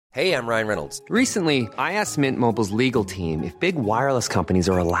Hey, I'm Ryan Reynolds. Recently, I asked Mint Mobile's legal team if big wireless companies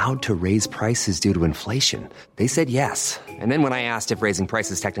are allowed to raise prices due to inflation. They said yes. And then when I asked if raising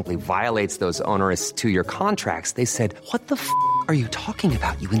prices technically violates those onerous two-year contracts, they said, "What the f*** are you talking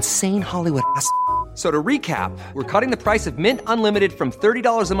about, you insane Hollywood ass?" So to recap, we're cutting the price of Mint Unlimited from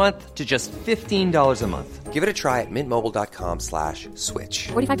 $30 a month to just $15 a month. Give it a try at mintmobile.com/switch.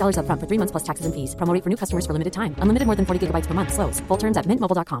 $45 up front for 3 months plus taxes and fees. Promo rate for new customers for limited time. Unlimited more than 40 gigabytes per month. Slows full terms at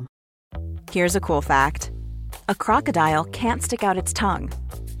mintmobile.com. Here's a cool fact. A crocodile can't stick out its tongue.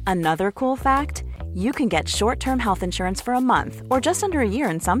 Another cool fact, you can get short-term health insurance for a month or just under a year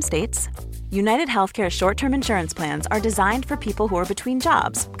in some states. United Healthcare short-term insurance plans are designed for people who are between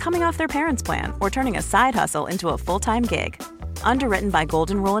jobs, coming off their parents' plan, or turning a side hustle into a full-time gig. Underwritten by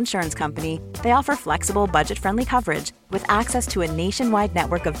Golden Rule Insurance Company, they offer flexible, budget-friendly coverage with access to a nationwide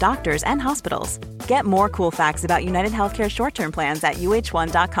network of doctors and hospitals. Get more cool facts about United Healthcare short-term plans at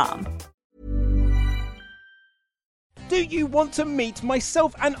uh1.com. Do you want to meet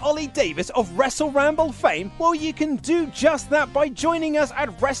myself and Ollie Davis of Wrestle Ramble fame? Well, you can do just that by joining us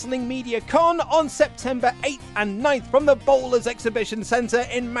at Wrestling Media Con on September 8th and 9th from the Bowlers Exhibition Centre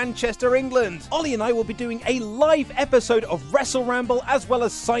in Manchester, England. Ollie and I will be doing a live episode of Wrestle Ramble as well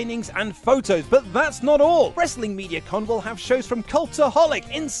as signings and photos, but that's not all. Wrestling Media Con will have shows from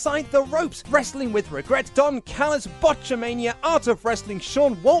Cultaholic, Inside the Ropes, Wrestling with Regret, Don Callis, Botchamania, Art of Wrestling,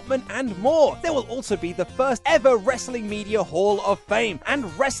 Sean Waltman, and more. There will also be the first ever Wrestling Media Hall of Fame and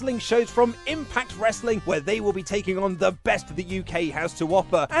wrestling shows from Impact Wrestling, where they will be taking on the best the UK has to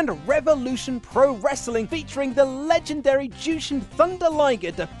offer, and Revolution Pro Wrestling featuring the legendary Jushin Thunder Liger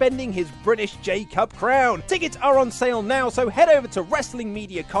defending his British J-Cup crown. Tickets are on sale now, so head over to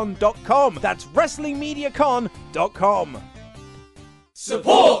WrestlingMediaCon.com. That's WrestlingMediaCon.com.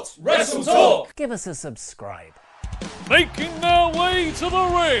 Support Wrestle Talk! Give us a subscribe. Making their way to the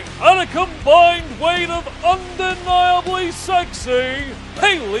ring at a combined weight of undeniably sexy,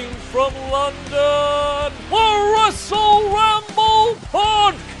 hailing from London, the Wrestle Ramble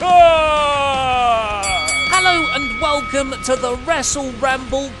Podcast! Hello and welcome to the Wrestle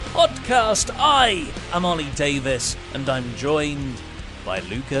Ramble Podcast. I am Ollie Davis and I'm joined by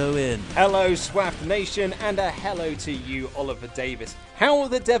Luke Owen. Hello, Swaff Nation, and a hello to you, Oliver Davis. How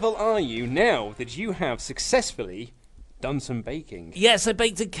the devil are you now that you have successfully done some baking? Yes, I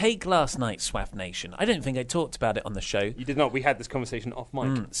baked a cake last night, Swaff Nation. I don't think I talked about it on the show. You did not. We had this conversation off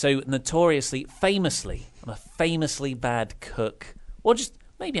mic. So notoriously, famously, I'm a famously bad cook. Or just,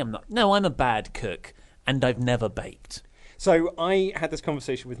 maybe I'm not. No, I'm a bad cook, and I've never baked. So I had this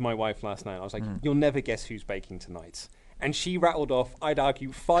conversation with my wife last night. I was like, you'll never guess who's baking tonight. And she rattled off, I'd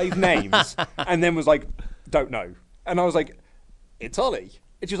argue, 5 names, and then was like, don't know. And I was like, it's Ollie.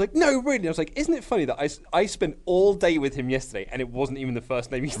 And she was like, no, really? And I was like, isn't it funny that I spent all day with him yesterday and it wasn't even the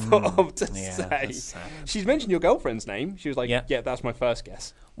first name he thought of to say? She's mentioned your girlfriend's name. She was like, yeah, that's my first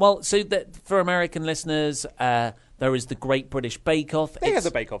guess. Well, so that for American listeners, there is the Great British Bake Off. They have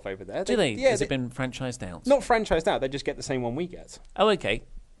the Bake Off over there. Do they? Yeah, Has it been franchised out? Not franchised out. They just get the same one we get. Oh, okay.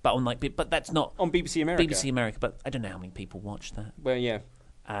 But on but that's not on BBC America. BBC America, but I don't know how many people watch that. Well, yeah.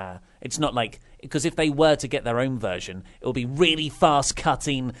 It's not like, because if they were to get their own version, it will be really fast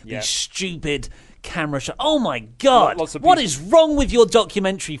cutting, these stupid camera shots. Oh my God! What is wrong with your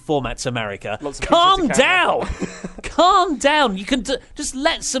documentary formats, America? Calm down! Calm down! You can just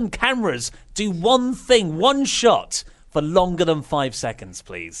let some cameras do one thing, one shot for longer than 5 seconds,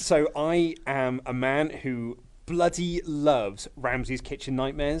 please. So I am a man who bloody loves Ramsay's Kitchen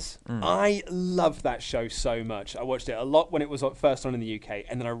Nightmares. I love that show so much. I watched it a lot when it was first on in the UK,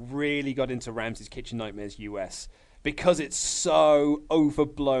 and then I really got into Ramsay's Kitchen Nightmares US because it's so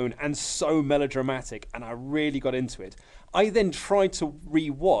overblown and so melodramatic, and I really got into it. I then tried to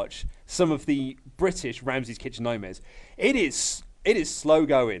re-watch some of the British Ramsay's Kitchen Nightmares. It is slow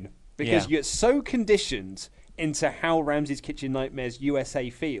going because you get so conditioned into how Ramsay's Kitchen Nightmares USA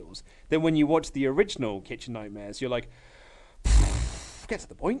feels, then when you watch the original Kitchen Nightmares, you're like, get to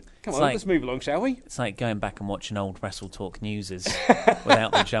the point. Come on, let's move along, shall we? It's like going back and watching old Wrestle Talk Newses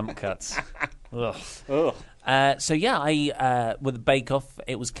without the jump cuts. Ugh. So yeah, I with the Bake Off,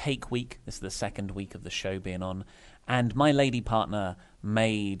 it was Cake Week. This is the second week of the show being on, and my lady partner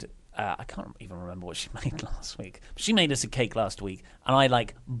made. I can't even remember what she made last week. She made us a cake last week, and I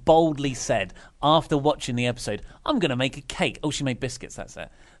boldly said after watching the episode, I'm going to make a cake. Oh, she made biscuits, that's it.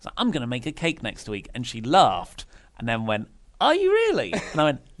 So I'm going to make a cake next week, and she laughed and then went, are you really? And I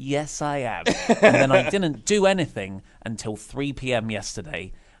went, yes, I am. And then I didn't do anything until 3 p.m.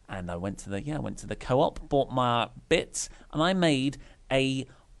 yesterday, and I went to the Co-op, bought my bits, and I made a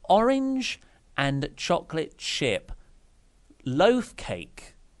orange and chocolate chip loaf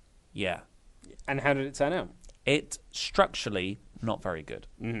cake Yeah. And how did it turn out? It structurally not very good.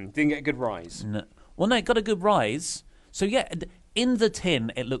 Didn't get a good rise. No. Well, no, it got a good rise. So yeah, in the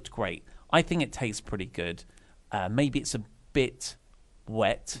tin, it looked great. I think it tastes pretty good. Maybe it's a bit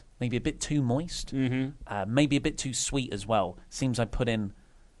wet, maybe a bit too moist, maybe a bit too sweet as well. Seems I put in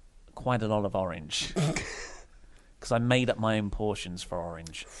quite a lot of orange because I made up my own portions for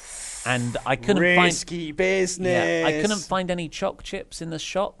orange, and I couldn't Risky business. Yeah, I couldn't find any choc chips in the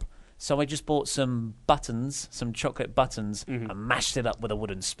shop, so I just bought some buttons, some chocolate buttons, and mashed it up with a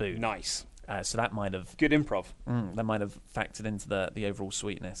wooden spoon. Nice. So that might have Good improv. that might have factored into the overall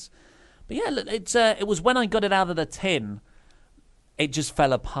sweetness. But yeah, look, it was when I got it out of the tin, it just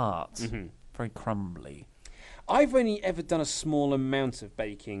fell apart, very crumbly. I've only ever done a small amount of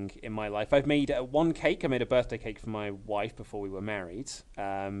baking in my life. I've made one cake. I made a birthday cake for my wife before we were married,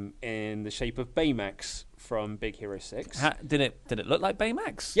 in the shape of Baymax from Big Hero 6. Did it look like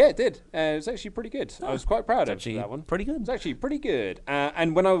Baymax? Yeah, it did. It was actually pretty good. I was quite proud of that one. Pretty good. It was actually pretty good.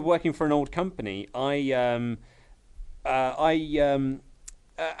 And when I was working for an old company, I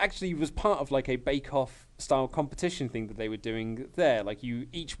actually was part of like a bake-off style competition thing that they were doing there. Like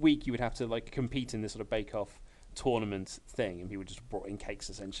each week you would have to like compete in this sort of bake-off tournament thing, and people just brought in cakes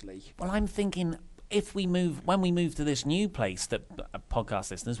essentially. Well, I'm thinking when we move to this new place, that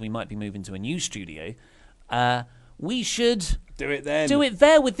podcast listeners, we might be moving to a new studio. We should Do it then. do it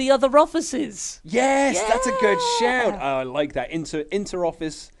there with the other offices. Yes, that's a good shout. Oh, I like that.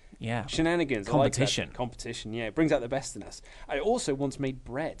 Inter-office Yeah. shenanigans. Competition. I like that. Competition, yeah. It brings out the best in us. I also once made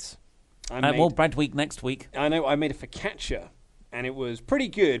bread. Bread week next week. I know, I made a focaccia, and it was pretty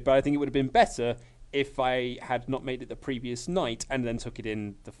good, but I think it would have been better if I had not made it the previous night and then took it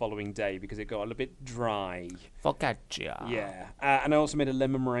in the following day because it got a little bit dry. Focaccia. Yeah. And I also made a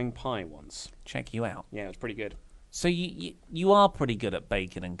lemon meringue pie once. Check you out. Yeah, it was pretty good. So you are pretty good at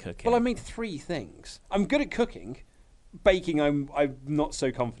baking and cooking. Well, I made 3 things. I'm good at cooking. Baking, I'm not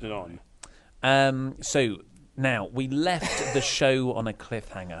so confident on. So now we left the show on a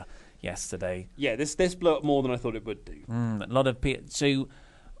cliffhanger yesterday. Yeah, this blew up more than I thought it would do. A lot of people. So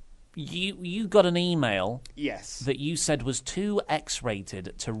you got an email. Yes. That you said was too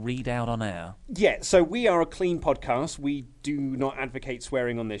X-rated to read out on air. Yeah, so we are a clean podcast. We do not advocate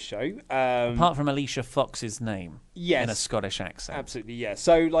swearing on this show. Apart from Alicia Fox's name. Yes. In a Scottish accent. Absolutely, yeah.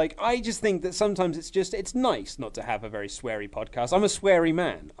 So, like, I just think that sometimes it's nice not to have a very sweary podcast. I'm a sweary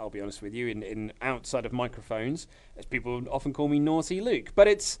man, I'll be honest with you, in outside of microphones, as people often call me Naughty Luke. But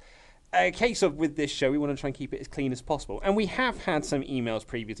it's a case of, with this show, we want to try and keep it as clean as possible. And we have had some emails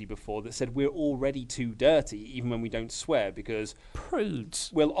previously before that said we're already too dirty, even when we don't swear, because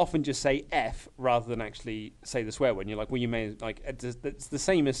prudes. We'll often just say F rather than actually say the swear word. And you're like, well, you may, like, it's the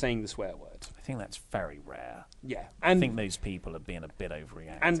same as saying the swear word. I think that's very rare. Yeah. I think those people are being a bit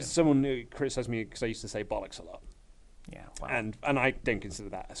overreacting. And someone who criticised me because I used to say bollocks a lot. Yeah, wow. And I don't consider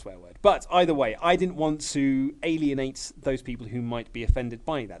that a swear word. But either way, I didn't want to alienate those people who might be offended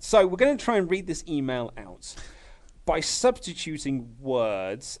by that. So we're going to try and read this email out by substituting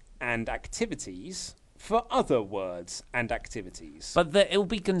words and activities for other words and activities. But it will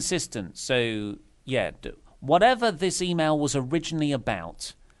be consistent. So, yeah, whatever this email was originally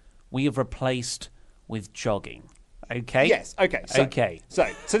about, we have replaced with jogging. Okay? Yes, okay. Okay.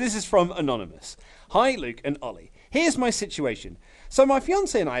 So this is from Anonymous. Hi, Luke and Ollie. Here's my situation. So my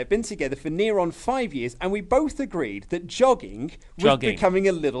fiancé and I have been together for near on 5 years, and we both agreed that jogging was becoming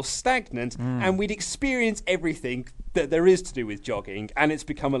a little stagnant, and we'd experienced everything that there is to do with jogging, and it's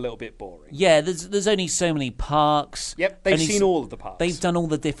become a little bit boring. Yeah, there's only so many parks. Yep, they've seen all of the parks. They've done all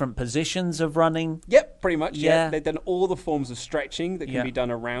the different positions of running. Yep, pretty much. Yeah. They've done all the forms of stretching that can be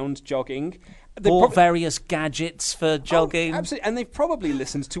done around jogging. Bought various gadgets for jogging. Oh, absolutely, and they've probably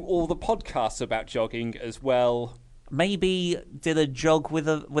listened to all the podcasts about jogging as well. Maybe did a jog with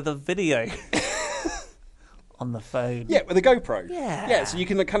a video on the phone. Yeah, with a GoPro. Yeah, so you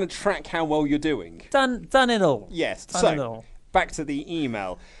can kind of track how well you're doing. Done it all. Yes. Done it all. Back to the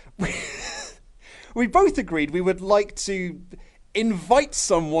email. We both agreed we would like to invite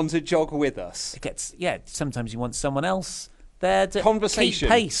someone to jog with us. Sometimes you want someone else there to conversation.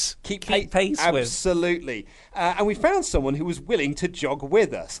 Keep pace Absolutely. And we found someone who was willing to jog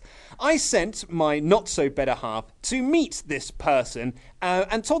with us. I sent my not-so-better half to meet this person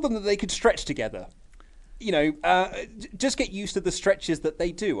and told them that they could stretch together. You know, just get used to the stretches that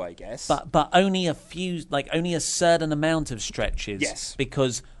they do, I guess. But only a few, like only a certain amount of stretches. Yes.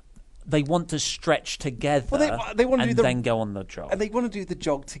 Because they want to stretch together. Well, they want to then go on the jog. And they want to do the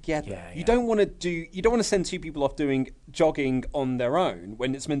jog together. Yeah. You don't want to send 2 people off doing jogging on their own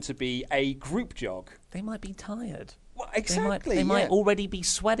when it's meant to be a group jog. They might be tired. Well, exactly. They might already be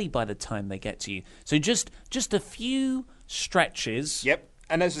sweaty by the time they get to you. So just a few stretches. Yep.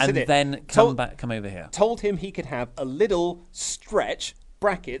 And as I said, then come over here. Told him he could have a little stretch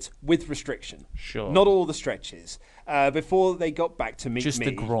bracket with restriction. Sure. Not all the stretches. Before they got back to meet me. Just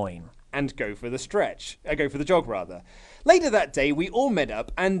the groin. And go for the stretch. Go for the jog, rather. Later that day, we all met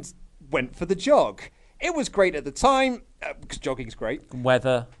up and went for the jog. It was great at the time, because jogging's great.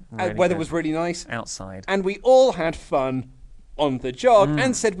 Weather was really nice. Outside. And we all had fun on the jog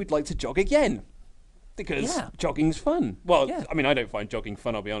and said we'd like to jog again. Because jogging's fun. Well, I mean, I don't find jogging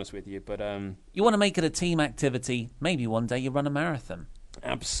fun, I'll be honest with you, but... You want to make it a team activity, maybe one day you run a marathon.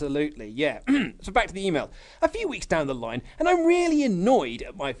 Absolutely, yeah. So back to the email. A few weeks down the line, and I'm really annoyed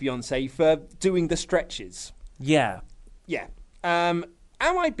at my fiancé for doing the stretches. Yeah. Yeah. Am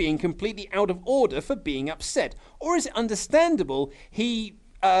I being completely out of order for being upset? Or is it understandable he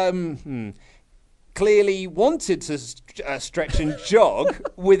clearly wanted to stretch and jog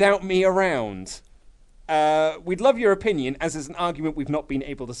without me around? We'd love your opinion, as is an argument we've not been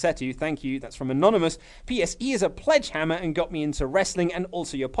able to settle. Thank you. That's from Anonymous. P.S. He is a pledgehammer and got me into wrestling and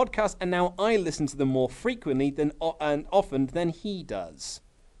also your podcast, and now I listen to them more frequently and often than he does.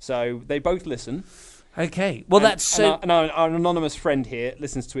 So they both listen. Okay. Well, that's so... And our anonymous friend here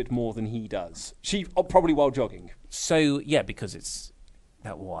listens to it more than he does. She probably while jogging. So, yeah, because it's...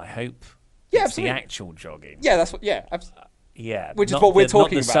 Well, I hope it's absolutely. The actual jogging. Yeah, that's what... Yeah, yeah, which is what we're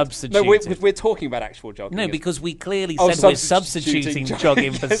talking about. Substituting. No, we're talking about actual jogging. No, because we clearly said we're substituting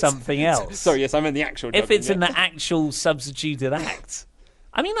jogging for something else. Sorry, yes, I meant the actual jogging. If it's in the actual substituted act.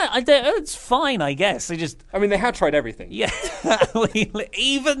 I mean, it's fine, I guess. I mean, they have tried everything. Yeah, we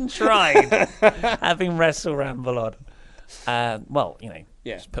even tried having Wrestle Ramble on. Well,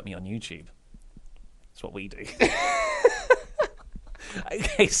 just put me on YouTube. That's what we do.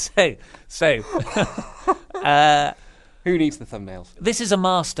 Okay, so who needs the thumbnails? This is a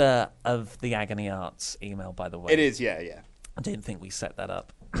Master of the Agony Arts email, by the way. It is, yeah. I didn't think we set that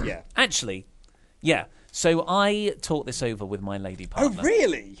up. Yeah. Actually, yeah. So I talked this over with my lady partner. Oh,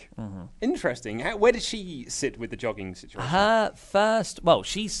 really? Mm-hmm. Interesting. Where did she sit with the jogging situation? Her first... Well,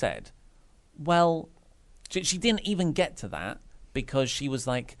 she said... Well, she didn't even get to that because she was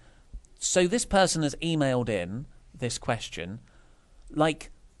like, so this person has emailed in this question. Like...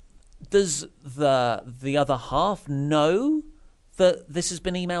 Does the other half know that this has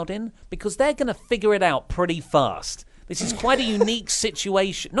been emailed in? Because they're going to figure it out pretty fast. This is quite a unique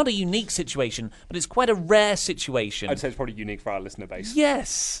situation. Not a unique situation, but it's quite a rare situation. I'd say it's probably unique for our listener base.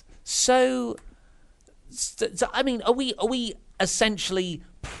 Yes. So I mean, are we essentially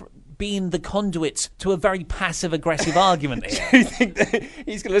being the conduits to a very passive-aggressive argument here? Do you think that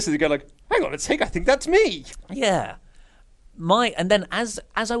he's going to listen and go like, hang on a sec, I think that's me? Yeah. And then as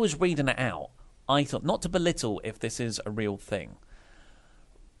I was reading it out, I thought, not to belittle if this is a real thing,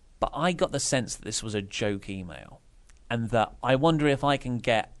 but I got the sense that this was a joke email, and that I wonder if I can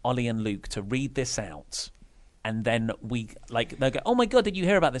get Ollie and Luke to read this out, and then they'll go, oh my God, did you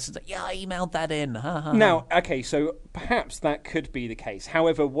hear about this? It's like, yeah, I emailed that in. Now, okay, so perhaps that could be the case.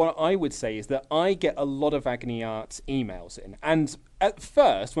 However, what I would say is that I get a lot of Agony Arts emails in, and at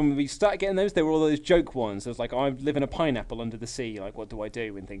first, when we started getting those, there were all those joke ones. It was like, I live in a pineapple under the sea, like, what do I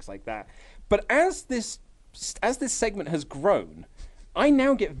do? And things like that. But as this segment has grown, I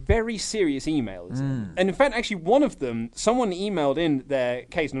now get very serious emails. And in fact, actually, one of them, someone emailed in their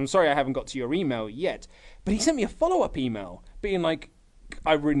case, and I'm sorry I haven't got to your email yet, but he sent me a follow-up email being like,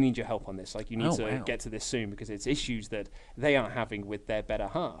 I really need your help on this. Like, you need to get to this soon because it's issues that they are having with their better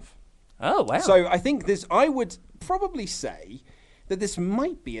half. Oh, wow. So I think I would probably say that this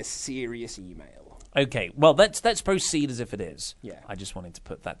might be a serious email. Okay, well, let's proceed as if it is. Yeah. I just wanted to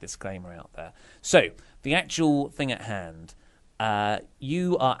put that disclaimer out there. So, the actual thing at hand,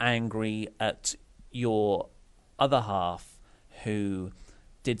 you are angry at your other half who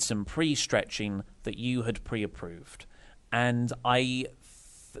did some pre-stretching that you had pre-approved. And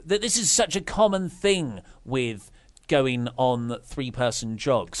that this is such a common thing with going on 3-person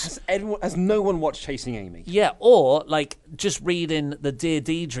jogs. Has no one watched Chasing Amy? Yeah, or like just reading the Dear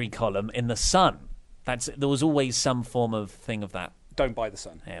Deirdre column in The Sun. There was always some form of thing of that. Don't buy The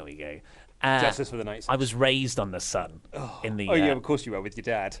Sun. There we go. Justice for the Night. I was raised on The Sun. Yeah, of course you were with your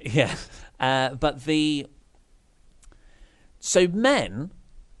dad. Yeah, so men,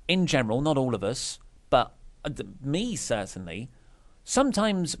 in general, not all of us, but me certainly.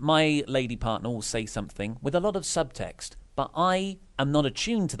 Sometimes my lady partner will say something with a lot of subtext, but I am not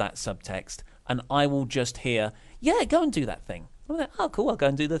attuned to that subtext, and I will just hear, yeah, go and do that thing. I'm like, oh, cool, I'll go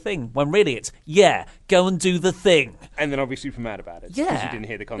and do the thing. When really it's, yeah, go and do the thing. And then I'll be super mad about it. Yeah. Because you didn't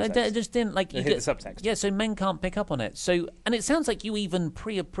hear the context. I just didn't, like... You hear the subtext. Yeah, so men can't pick up on it. So, and it sounds like you even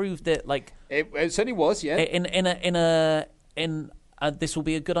pre-approved it, like... It certainly was, yeah. In this will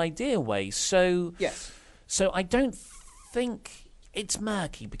be a good idea way. So... Yes. So I don't think... It's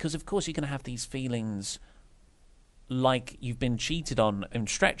murky, because of course you're going to have these feelings like you've been cheated on and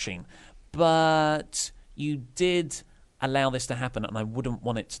stretching, but you did allow this to happen, and I wouldn't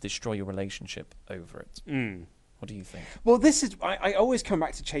want it to destroy your relationship over it. What do you think? Well, this is... I always come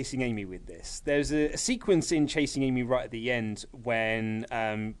back to Chasing Amy with this. There's a sequence in Chasing Amy right at the end when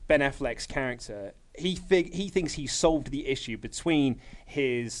Ben Affleck's character... He thinks he solved the issue between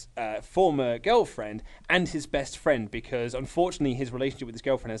his former girlfriend and his best friend, because unfortunately his relationship with his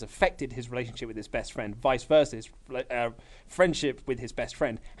girlfriend has affected his relationship with his best friend. Vice versa, his friendship with his best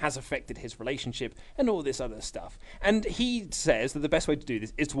friend has affected his relationship, and all this other stuff. And he says that the best way to do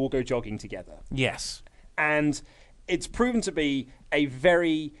this is to all go jogging together. Yes. And it's proven to be a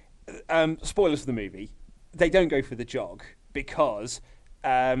very... spoilers for the movie. They don't go for the jog because...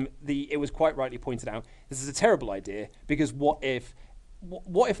 it was quite rightly pointed out, this is a terrible idea, because what if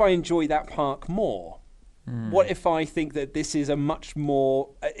I enjoy that park more? What if I think that this is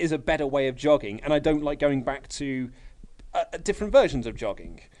a better way of jogging, and I don't like going back to different versions of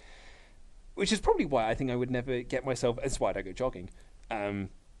jogging? Which is probably why I think I would never get myself... That's why I don't go jogging.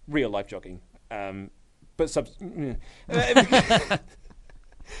 Real life jogging. This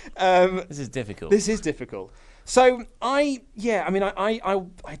is difficult. This is difficult. So I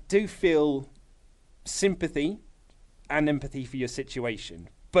do feel sympathy and empathy for your situation,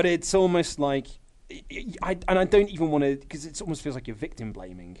 but it's almost like I don't even want to, because it almost feels like you're victim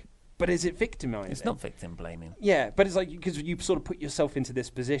blaming. But is it victimizing? It's not victim blaming. Yeah, but it's like because you sort of put yourself into this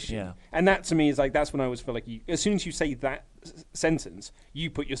position. Yeah. And that to me is like, that's when I always feel like as soon as you say that sentence,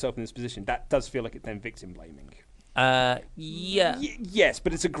 you put yourself in this position. That does feel like it's then victim blaming. Yeah. Yes,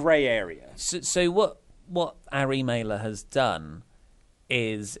 but it's a grey area. So what our emailer has done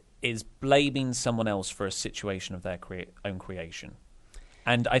is blaming someone else for a situation of their own creation.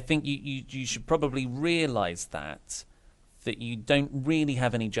 And I think you should probably realise that you don't really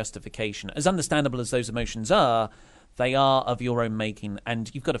have any justification. As understandable as those emotions are, they are of your own making, and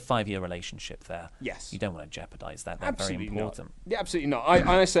you've got a 5-year relationship there. Yes. You don't want to jeopardise that. That's Absolutely very important. Not. Yeah, absolutely not.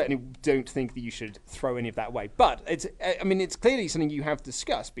 I certainly don't think that you should throw any of that away. But it's clearly something you have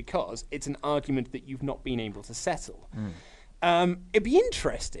discussed, because it's an argument that you've not been able to settle. It'd be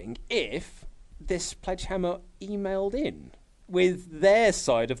interesting if this Pledgehammer emailed in with their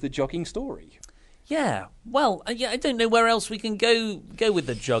side of the jogging story. Yeah, well, I don't know where else we can go with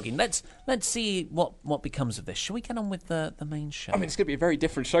the jogging. Let's see what becomes of this. Shall we get on with the main show? I mean, it's going to be a very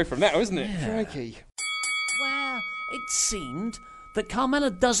different show from now, isn't it? Yeah. Crikey. Well, it seemed that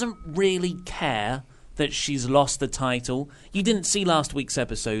Carmella doesn't really care that she's lost the title. You didn't see last week's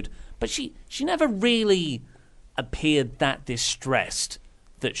episode, but she never really appeared that distressed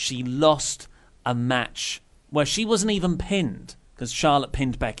that she lost a match where she wasn't even pinned, because Charlotte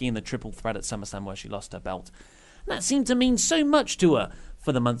pinned Becky in the triple threat at SummerSlam where she lost her belt. And that seemed to mean so much to her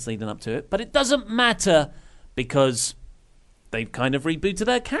for the months leading up to it, but it doesn't matter because they've kind of rebooted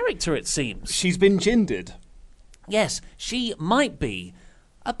her character, it seems. She's been gendered. Yes, she might be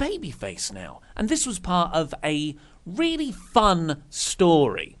a babyface now. And this was part of a really fun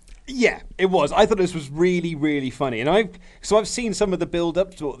story. Yeah, it was. I thought this was really, really funny. And I've seen some of the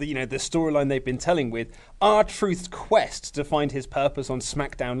build-up to the storyline they've been telling with R-Truth's quest to find his purpose on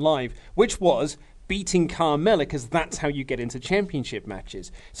SmackDown Live, which was beating Carmella, because that's how you get into championship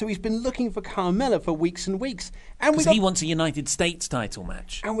matches. So he's been looking for Carmella for weeks and weeks. Because he wants a United States title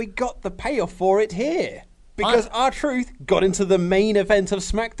match. And we got the payoff for it here. Because R-Truth got into the main event of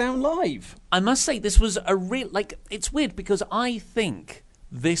SmackDown Live. I must say, this was a real... it's weird, because I think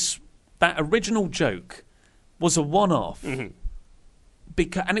that original joke was a one-off.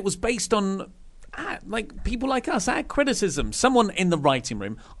 Mm-hmm. And it was based on... people like us, our criticism. Someone in the writing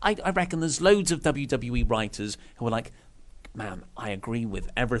room, I reckon there's loads of WWE writers who are like, man, I agree with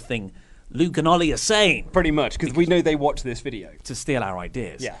everything Luke and Ollie are saying. Pretty much, because we know they watch this video. To steal our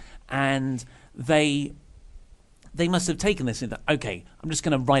ideas. Yeah. And they must have taken this and thought, okay, I'm just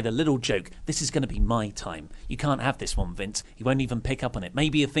going to write a little joke. This is going to be my time. You can't have this one, Vince. You won't even pick up on it.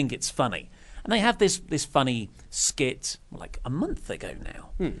 Maybe you think it's funny. And they have this funny skit like a month ago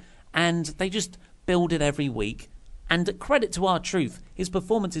now. And they just build it every week. And credit to R-Truth, his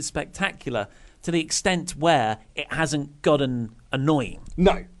performance is spectacular to the extent where it hasn't gotten annoying.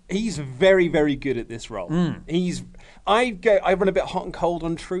 No, he's very, very good at this role. I run a bit hot and cold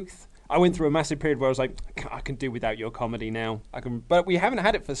on Truth. I went through a massive period where I was like, I can do without your comedy now. But we haven't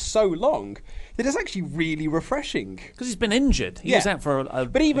had it for so long that it's actually really refreshing. Because he's been injured. He was out for a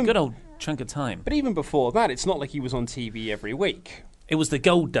good old chunk of time. But even before that, it's not like he was on TV every week. It was the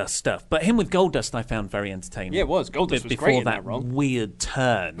Goldust stuff. But him with Goldust I found very entertaining. Yeah, it was. Goldust was great in that role. Before that weird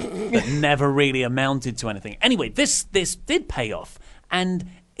turn that never really amounted to anything. Anyway, this did pay off. And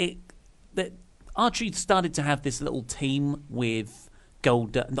R-Truth started to have this little team with Ty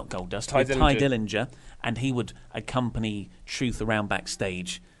Dillinger, and he would accompany Truth around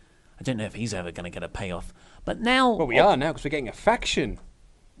backstage. I don't know if he's ever going to get a payoff, but now... Well, we are now, because we're getting a faction.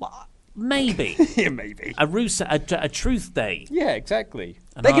 Well, maybe. Yeah, maybe. A Truth Day. Yeah, exactly.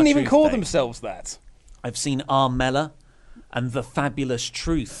 They can even call themselves that. I've seen Armella and The Fabulous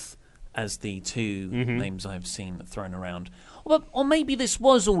Truth as the two names I've seen thrown around. Or maybe this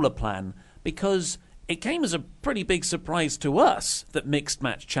was all a plan, because... it came as a pretty big surprise to us that Mixed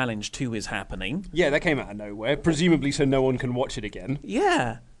Match Challenge 2 is happening. Yeah, that came out of nowhere, presumably so no one can watch it again.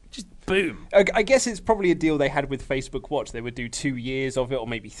 Yeah, just boom. I guess it's probably a deal they had with Facebook Watch. They would do 2 years of it, or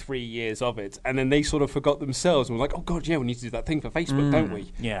maybe 3 years of it, and then they sort of forgot themselves and were like, oh God, yeah, we need to do that thing for Facebook, don't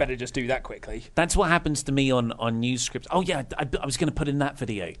we? Yeah. Better just do that quickly. That's what happens to me on news scripts. Oh yeah, I was going to put in that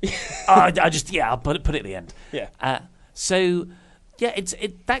video. I'll put it at the end. Yeah. Yeah,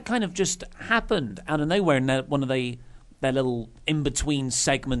 that kind of just happened out of nowhere in one of their little in-between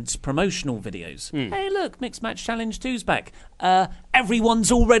segments promotional videos. Hey, look, Mixed Match Challenge 2's back.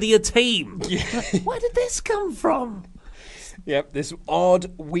 Everyone's already a team. Yeah. Where did this come from? Yep, this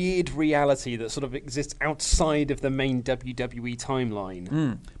odd, weird reality that sort of exists outside of the main WWE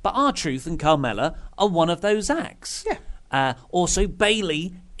timeline. But R-Truth and Carmella are one of those acts. Yeah. Also,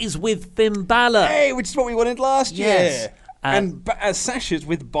 Bayley is with Finn Balor. Hey, which is what we wanted last Yes. year. And Sasha's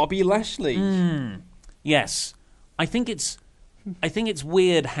with Bobby Lashley. Yes. I think it's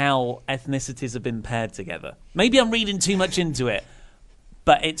weird how ethnicities have been paired together. Maybe I'm reading too much into it,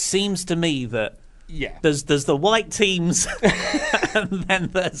 but it seems to me that there's the white teams and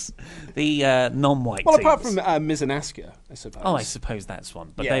then there's the non-white teams. Well, apart from Miz and Asuka, I suppose. Oh, I suppose that's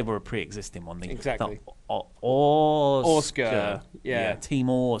one. But they were a pre-existing one. Exactly. Oscar. Yeah. Team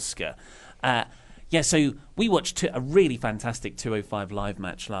Oscar. So we watched a really fantastic 205 Live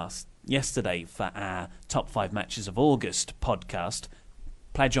match yesterday for our Top 5 Matches of August podcast.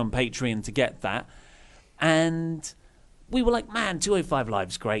 Pledge on Patreon to get that. And we were like, man, 205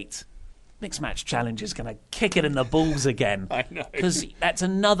 Live's great. Mixed Match Challenge is going to kick it in the balls again. I know. Because that's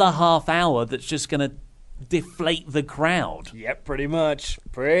another half hour that's just going to deflate the crowd. Yep, pretty much.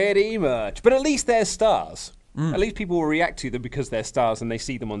 But at least they're stars. At least people will react to them because they're stars and they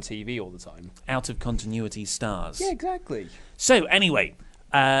see them on TV all the time. Out of continuity stars. Yeah, exactly. So, anyway,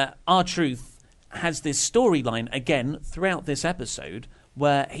 R-Truth has this storyline, again, throughout this episode,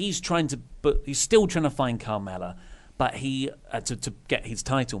 where he's still trying to find Carmella, but he to get his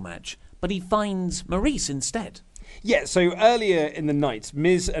title match, but he finds Maryse instead. Yeah, so earlier in the night,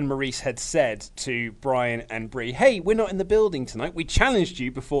 Miz and Maryse had said to Bryan and Brie, hey, we're not in the building tonight. We challenged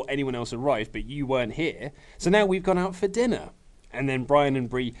you before anyone else arrived, but you weren't here. So now we've gone out for dinner. And then Bryan and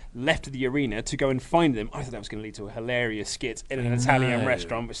Brie left the arena to go and find them. I thought that was going to lead to a hilarious skit in an Italian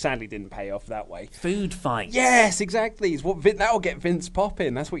restaurant, which sadly didn't pay off that way. Food fight. Yes, exactly. That'll get Vince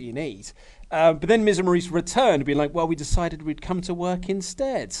popping. That's what you need. But then Miz and Maryse returned, being like, well, we decided we'd come to work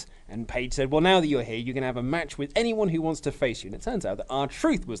instead. And Paige said, well, now that you're here, you're going to have a match with anyone who wants to face you. And it turns out that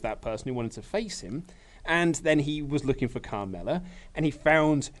R-Truth was that person who wanted to face him. And then he was looking for Carmella. And he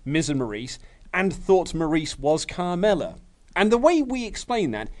found Miz and Maryse and thought Maryse was Carmella. And the way we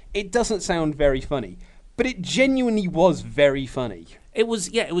explain that, it doesn't sound very funny. But it genuinely was very funny. It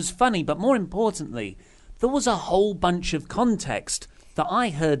was funny. But more importantly, there was a whole bunch of context that I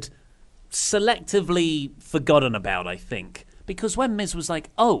had selectively forgotten about, I think. Because when Miz was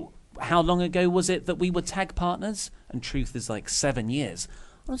like, oh, how long ago was it that we were tag partners? And Truth is like 7 years.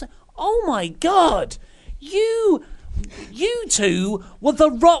 I was like, oh my God, you two were The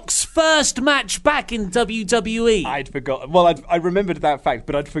Rock's first match back in WWE. I'd forgotten. Well, I remembered that fact,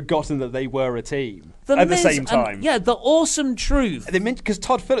 but I'd forgotten that they were a team at the same time. The awesome Truth. They because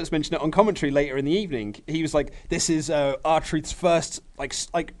Todd Phillips mentioned it on commentary later in the evening. He was like, "This is R-Truth's first like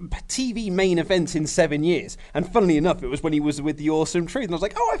TV main event in 7 years." And funnily enough, it was when he was with the Awesome Truth. And I was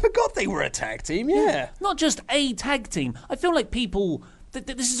like, "Oh, I forgot they were a tag team." Yeah. Not just a tag team. I feel like people.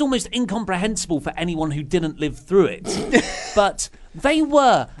 This is almost incomprehensible for anyone who didn't live through it. But they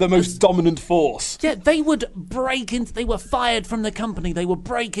were the most dominant force. Yeah, they would they were fired from the company. They would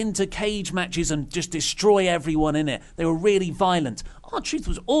break into cage matches and just destroy everyone in it. They were really violent. R-Truth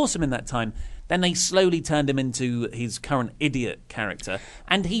was awesome in that time. Then they slowly turned him into his current idiot character.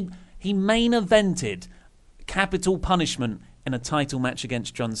 And he He main evented Capital Punishment in a title match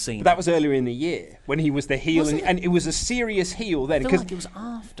against John Cena. But that was earlier in the year when he was the heel, Was it? and it was a serious heel then. I feel like it was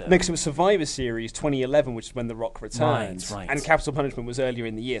after. No, because it was Survivor Series 2011, which is when The Rock returned. Right. And Capital Punishment was earlier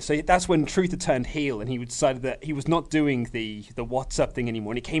in the year. So that's when Truth had turned heel, and he decided that he was not doing the what's up thing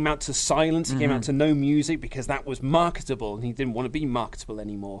anymore. And he came out to silence, he came out to no music, because that was marketable, and he didn't want to be marketable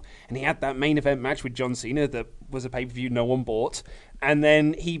anymore. And he had that main event match with John Cena that was a pay-per-view no one bought. And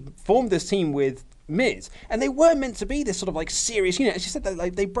then he formed this team with Miz, and they were meant to be this sort of like serious, as you said,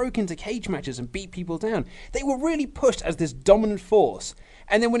 they broke into cage matches and beat people down. They were really pushed as this dominant force,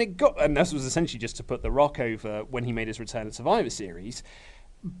 and then when it got, and this was essentially just to put The Rock over when he made his return at Survivor Series,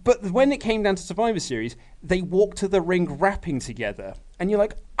 but when it came down to Survivor Series, they walked to the ring rapping together, and you're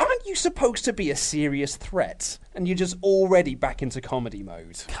like, aren't you supposed to be a serious threat? And you're just already back into comedy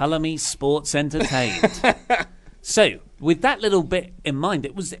mode. Colour me sports entertained. So, with that little bit in mind,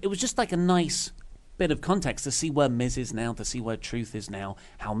 it was just like a nice bit of context to see where Miz is now, to see where Truth is now,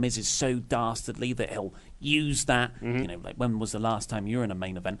 how Miz is so dastardly that he'll use that. Like, when was the last time you were in a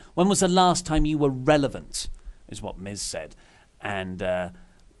main event? When was the last time you were relevant, is what Miz said. And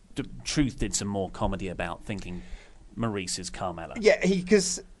Truth did some more comedy about thinking Maurice is Carmella. Yeah,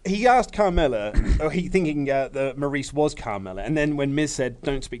 because he asked Carmella, thinking that Maurice was Carmella, and then when Miz said,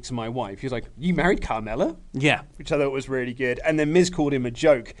 "Don't speak to my wife," he was like, "You married Carmella?" Yeah. Which I thought was really good. And then Miz called him a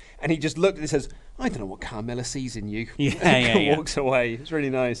joke, and he just looked and says, "I don't know what Carmella sees in you." Yeah. Walks away. It's really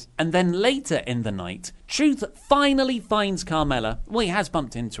nice. And then later in the night, Truth finally finds Carmella. Well, he has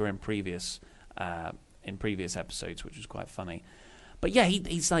bumped into her in previous episodes, which was quite funny. But yeah,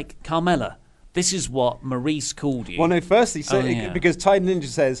 he's like, "Carmella, this is what Maurice called you." Well, no, first he said, because Tide Ninja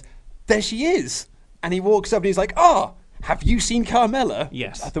says, "There she is." And he walks up and he's like, "Oh, have you seen Carmella?"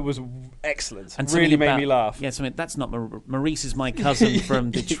 Yes. I thought it was excellent. And really made me laugh. Yeah, that's not Maurice is my cousin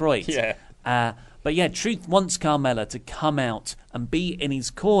from Detroit. Yeah. But yeah, Truth wants Carmella to come out and be in his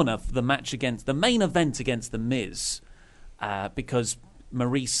corner for the match against the main event against The Miz, because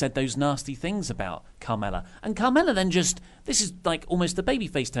Maurice said those nasty things about Carmella. And Carmella then this is like almost the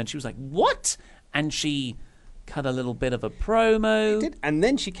babyface turn. She was like, "What?" And she cut a little bit of a promo. She did. And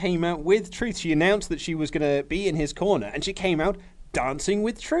then she came out with Truth. She announced that she was going to be in his corner, and she came out dancing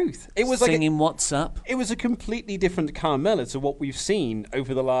with Truth. It was singing "What's Up." It was a completely different Carmella to what we've seen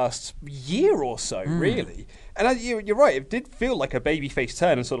over the last year or so, really. And you're right, it did feel like a babyface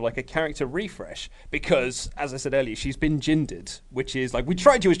turn and sort of like a character refresh, because, as I said earlier, she's been gindered, which is like, we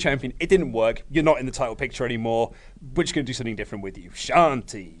tried you as champion, it didn't work, you're not in the title picture anymore, we're just going to do something different with you.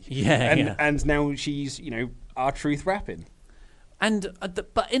 Shanti. And now she's, R-Truth rapping. And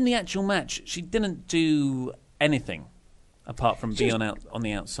but in the actual match, she didn't do anything apart from being on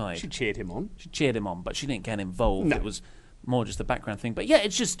the outside. She cheered him on. But she didn't get involved. No. It was more just a background thing. But yeah,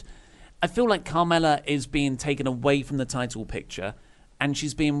 it's just, I feel like Carmella is being taken away from the title picture, and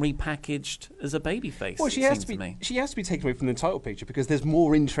she's being repackaged as a babyface. Well, she has to be. She has to be taken away from the title picture because there's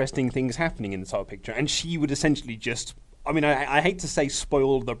more interesting things happening in the title picture, and she would essentially just. I mean, I hate to say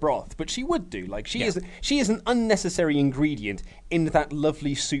spoil the broth, but she would do. Like, she is an unnecessary ingredient in that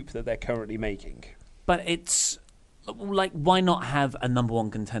lovely soup that they're currently making. But it's like, why not have a number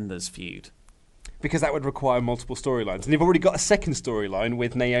one contenders feud? Because that would require multiple storylines. And you've already got a second storyline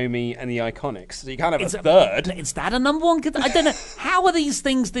with Naomi and the Iconics. So you can't have a third. Is that a number one? I don't know. How are these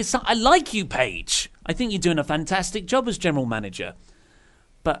things this... I like you, Paige. I think you're doing a fantastic job as general manager.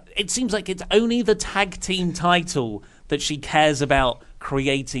 But it seems like it's only the tag team title that she cares about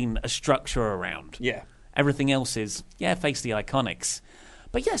creating a structure around. Yeah. Everything else is, face the Iconics.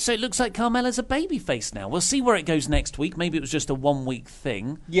 But yeah, so it looks like Carmella's a babyface now. We'll see where it goes next week. Maybe it was just a 1 week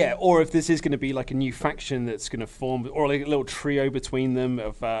thing. Yeah, or if this is going to be like a new faction that's going to form, or like a little trio between them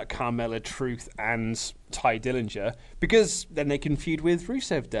of Carmella, Truth, and Ty Dillinger, because then they can feud with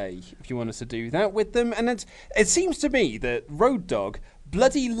Rusev Day if you want us to do that with them. And it seems to me that Road Dogg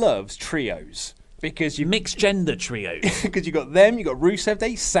bloody loves trios because you mixed gender trios. Because you got them, you got Rusev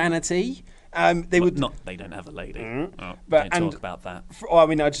Day, Sanity. They don't have a lady. Don't talk about that.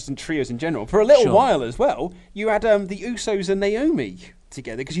 Just in trios in general. For a little while as well, you had the Usos and Naomi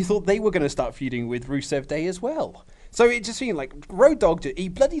together because you thought they were going to start feuding with Rusev Day as well. So it just seemed like Road Dogg, he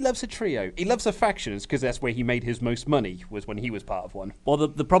bloody loves a trio. He loves a factions because that's where he made his most money, was when he was part of one. Well,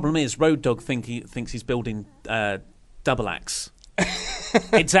 the problem is Road Dogg thinks he's building double acts.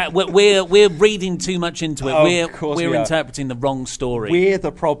 It's that we're reading too much into it. We're interpreting the wrong story. We're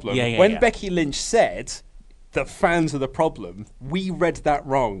the problem. When yeah. Becky Lynch said the fans are the problem, we read that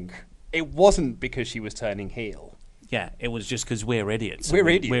wrong. It wasn't because she was turning heel. Yeah, it was just because we're idiots. We're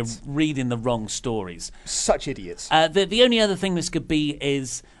idiots. We're reading the wrong stories. Such idiots. The only other thing this could be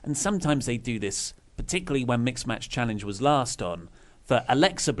is, and sometimes they do this, particularly when Mixed Match Challenge was last on, that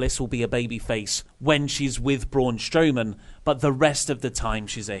Alexa Bliss will be a babyface when she's with Braun Strowman, but the rest of the time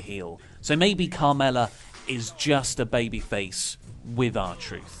she's a heel. So maybe Carmella is just a babyface with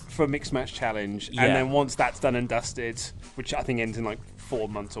R-Truth. For Mixed Match Challenge. Yeah. And then once that's done and dusted, which I think ends in like 4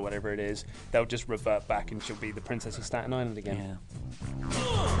 months or whatever it is, they'll just revert back and she'll be the Princess of Staten Island again. Yeah.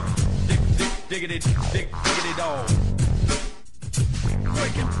 Diggity dog.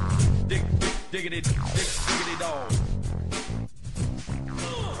 Diggity dog.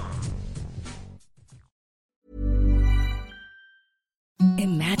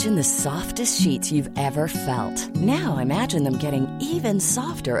 Imagine the softest sheets you've ever felt. Now imagine them getting even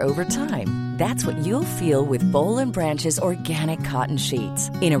softer over time. That's what you'll feel with Boll & Branch's organic cotton sheets.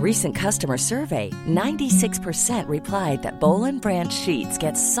 In a recent customer survey, 96% replied that Boll & Branch sheets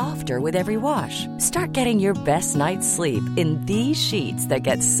get softer with every wash. Start getting your best night's sleep in these sheets that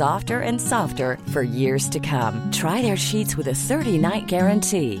get softer and softer for years to come. Try their sheets with a 30-night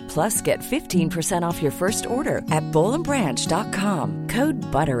guarantee. Plus, get 15% off your first order at bollandbranch.com. Code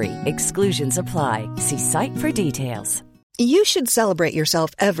BUTTERY. Exclusions apply. See site for details. You should celebrate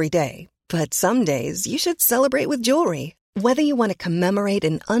yourself every day. But some days you should celebrate with jewelry. Whether you want to commemorate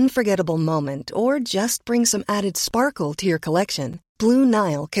an unforgettable moment or just bring some added sparkle to your collection, Blue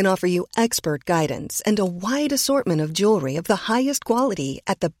Nile can offer you expert guidance and a wide assortment of jewelry of the highest quality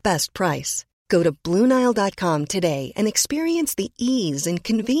at the best price. Go to BlueNile.com today and experience the ease and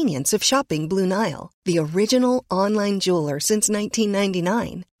convenience of shopping Blue Nile, the original online jeweler since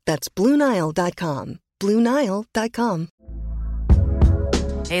 1999. That's BlueNile.com. BlueNile.com.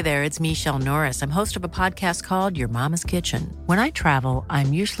 Hey there, it's Michelle Norris. I'm host of a podcast called Your Mama's Kitchen. When I travel,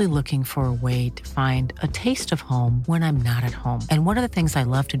 I'm usually looking for a way to find a taste of home when I'm not at home. And one of the things I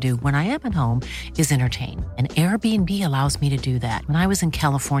love to do when I am at home is entertain. And Airbnb allows me to do that. When I was in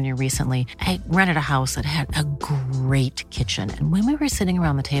California recently, I rented a house that had a great kitchen. And when we were sitting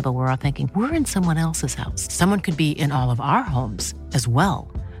around the table, we're all thinking, we're in someone else's house. Someone could be in all of our homes as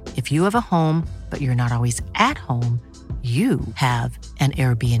well. If you have a home, but you're not always at home, you have an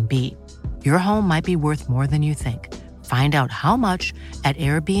Airbnb. Your home might be worth more than you think. Find out how much at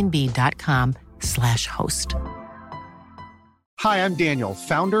airbnb.com/host. Hi, I'm Daniel,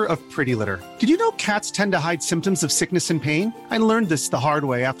 founder of Pretty Litter. Did you know cats tend to hide symptoms of sickness and pain? I learned this the hard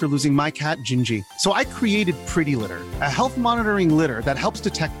way after losing my cat, Gingy. So I created Pretty Litter, a health monitoring litter that helps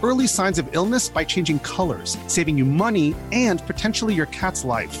detect early signs of illness by changing colors, saving you money and potentially your cat's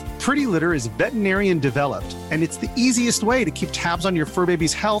life. Pretty Litter is veterinarian developed, and it's the easiest way to keep tabs on your fur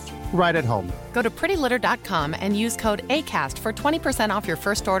baby's health right at home. Go to prettylitter.com and use code ACAST for 20% off your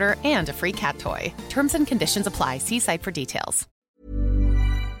first order and a free cat toy. Terms and conditions apply. See site for details.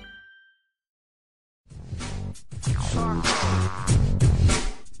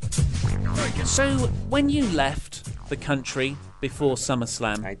 So, when you left the country before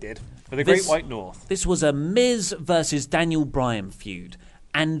SummerSlam... I did. For the Great White North. This was a Miz versus Daniel Bryan feud.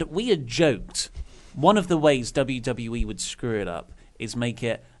 And we had joked, one of the ways WWE would screw it up is make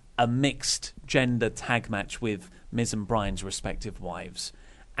it a mixed gender tag match with Miz and Bryan's respective wives.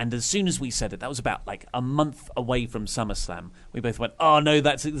 And as soon as we said it, that was about like a month away from SummerSlam, we both went, oh no,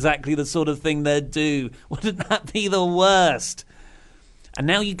 that's exactly the sort of thing they'd do. Wouldn't that be the worst? And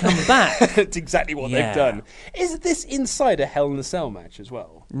now you come back. It's exactly what they've done. Is this inside a Hell in a Cell match as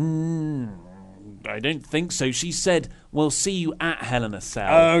well? I don't think so. She said, we'll see you at Hell in a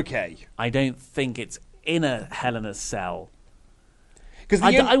Cell. Okay. I don't think it's in a Hell in a Cell.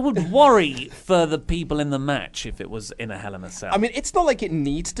 I would worry for the people in the match if it was in a Hell in a Cell. I mean, it's not like it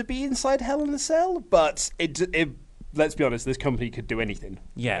needs to be inside Hell in a Cell, but it let's be honest, this company could do anything.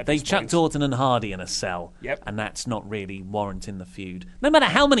 Yeah, they chucked Orton and Hardy in a cell. Yep. And that's not really warranting the feud. No matter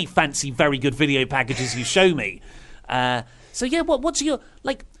how many fancy, very good video packages you show me. So yeah, what's your,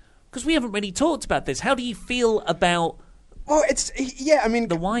 like, because we haven't really talked about this. How do you feel about... Well, it's, yeah, I mean...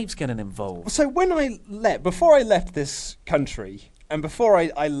 the wives getting involved. So when before I left this country... And before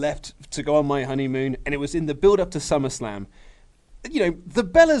I left to go on my honeymoon, and it was in the build-up to SummerSlam, you know, the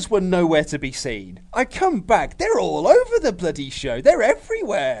Bellas were nowhere to be seen. I come back, they're all over the bloody show. They're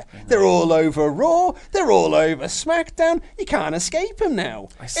everywhere. They're all over Raw. They're all over SmackDown. You can't escape them now.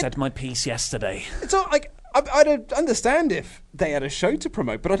 I said my piece yesterday. It's all like... I don't understand if they had a show to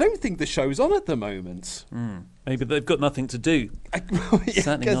promote, but I don't think the show's on at the moment. Maybe they've got nothing to do.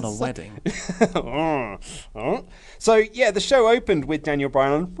 Certainly not a wedding. So, yeah, the show opened with Daniel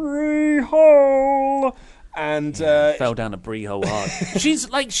Bryan on Free Hall. And fell down a Brie hole hard.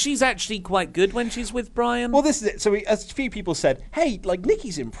 She's actually quite good when she's with Brian. Well, this is it. So as a few people said, hey, like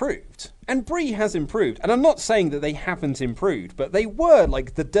Nikki's improved and Brie has improved. And I'm not saying that they haven't improved, but they were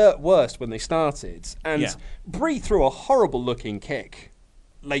like the dirt worst when they started. And Brie threw a horrible looking kick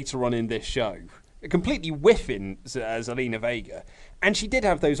later on in this show, completely whiffing Zelina Vega. And she did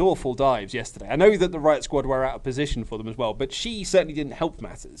have those awful dives yesterday. I know that the Riot Squad were out of position for them as well, but she certainly didn't help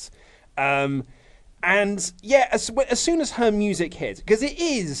matters. And yeah, as soon as her music hit, because it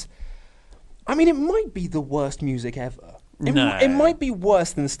is, I mean, it might be the worst music ever. It might be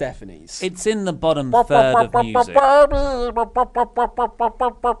worse than Stephanie's. It's in the bottom third of music.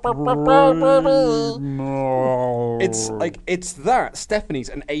 It's that. Stephanie's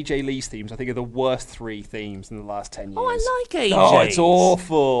and AJ Lee's themes, I think, are the worst 3 themes in the last 10 years. Oh, I like AJ. Oh, it's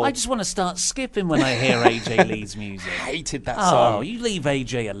awful. I just want to start skipping when I hear AJ Lee's music. I hated that song. Oh, you leave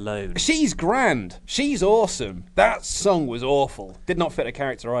AJ alone. She's grand. She's awesome. That song was awful. Did not fit her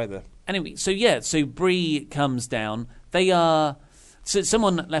character either. Anyway, so Brie comes down. So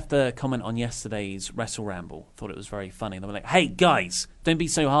someone left a comment on yesterday's Wrestle Ramble. Thought it was very funny. They were like, hey, guys, don't be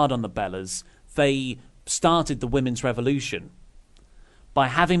so hard on the Bellas. They started the women's revolution by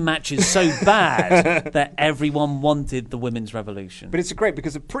having matches so bad that everyone wanted the women's revolution. But it's great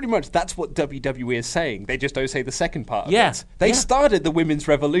because pretty much that's what WWE is saying. They just don't say the second part of it. They started the women's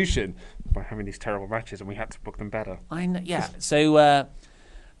revolution by having these terrible matches and we had to book them better. So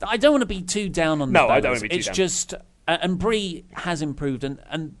I don't want to be too down on the Bellas. I don't want to be too down. It's just... and Brie has improved,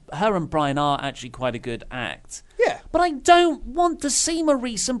 and her and Brian are actually quite a good act. Yeah. But I don't want to see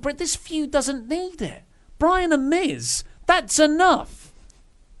Maurice and Britt. This feud doesn't need it. Brian and Miz, that's enough.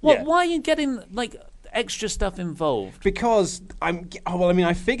 Why are you getting, like, extra stuff involved? Because I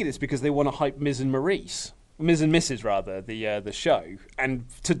figured it's because they want to hype Miz and Maurice. Miz and Mrs. rather, the show. And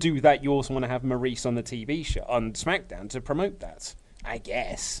to do that, you also want to have Maurice on the TV show, on SmackDown, to promote that, I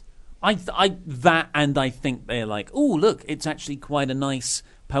guess. I think they're like, oh, look, it's actually quite a nice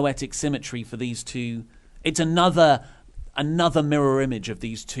poetic symmetry for these two. It's another mirror image of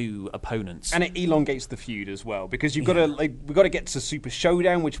these two opponents, and it elongates the feud as well because we've got to get to Super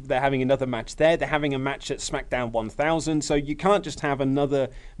Showdown, which they're having another match there. They're having a match at SmackDown 1000, so you can't just have another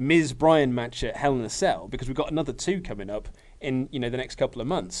Miz Bryan match at Hell in a Cell because we've got another 2 coming up in the next couple of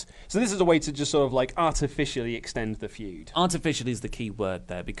months. So this is a way to just sort of like artificially extend the feud. Artificial is the key word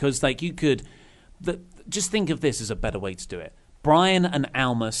there because like you could just think of this as a better way to do it. Bryan and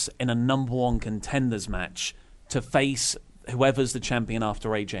Almas in a number 1 contenders match to face whoever's the champion after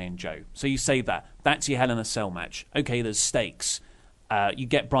AJ and Joe. So you say that's your Hell in a Cell match. Okay, there's stakes. You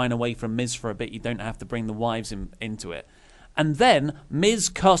get Bryan away from Miz for a bit. You don't have to bring the wives into it. And then Miz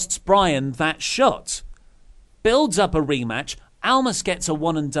costs Bryan that shot. Builds up a rematch. Almas gets a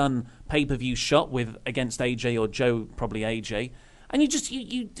one-and-done pay-per-view shot against AJ or Joe, probably AJ. And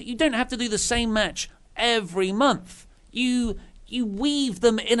you don't have to do the same match every month. You weave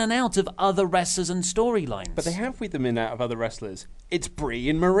them in and out of other wrestlers and storylines. But they have weaved them in and out of other wrestlers. It's Brie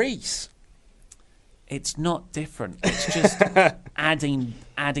and Maurice. It's not different. It's just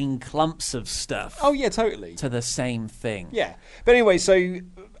adding clumps of stuff. Oh, yeah, totally. To the same thing. Yeah. But anyway, so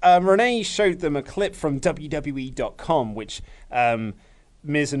Renee showed them a clip from WWE.com, which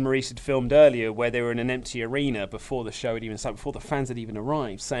Miz and Maurice had filmed earlier, where they were in an empty arena before the show had even started, before the fans had even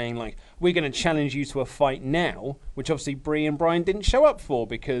arrived, saying, like, we're going to challenge you to a fight now, which obviously Brie and Bryan didn't show up for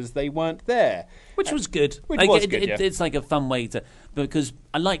because they weren't there. Which was good. It's like a fun way to... Because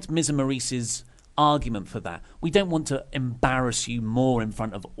I liked Miz and Maurice's argument for that. We don't want to embarrass you more in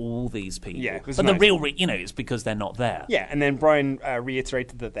front of all these people. Yeah, but nice. The real, it's because they're not there. Yeah, and then Bryan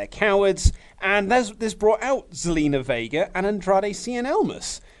reiterated that they're cowards, and this brought out Zelina Vega and Andrade Cien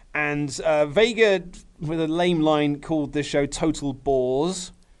Almas. And Vega, with a lame line, called the show Total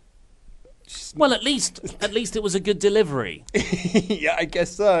Bores. Well, at least it was a good delivery. Yeah, I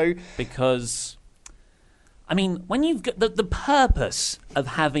guess so. Because... I mean, when you've got the purpose of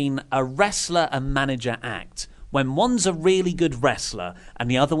having a wrestler and manager act, when one's a really good wrestler and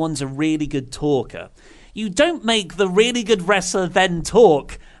the other one's a really good talker, you don't make the really good wrestler then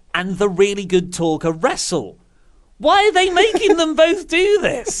talk and the really good talker wrestle. Why are they making them both do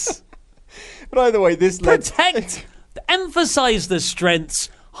this? But either way, this emphasize the strengths,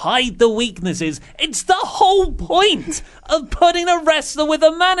 hide the weaknesses. It's the whole point of putting a wrestler with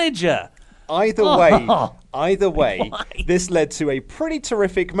a manager. Either way, this led to a pretty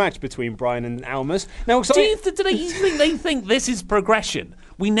terrific match between Bryan and Almas. Now, do you think they think this is progression?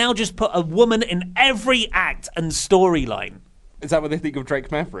 We now just put a woman in every act and storyline. Is that what they think of Drake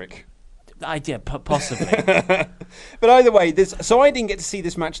Maverick? Possibly. But either way, so I didn't get to see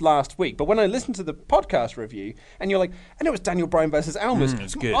this match last week, but when I listened to the podcast review, and you're like, and it was Daniel Bryan versus Almas,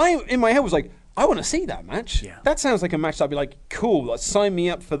 it's good. I, in my head, was like, I want to see that match. Yeah. That sounds like a match that I'd be like, cool, let's sign me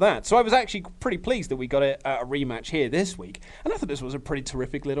up for that. So I was actually pretty pleased that we got a rematch here this week, and I thought this was a pretty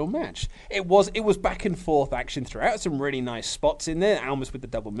terrific little match. It was back and forth action throughout, some really nice spots in there. Almas with the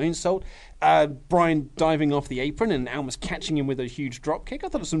double moonsault, Bryan diving off the apron, and Almas catching him with a huge drop kick. I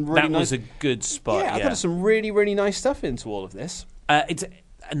thought it was some really nice. That was a good spot. Yeah, I thought it was some really, really nice stuff into all of this.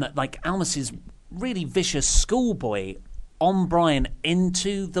 Almas's really vicious schoolboy on Bryan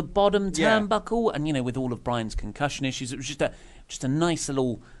into the bottom turnbuckle, and with all of Bryan's concussion issues, it was just a nice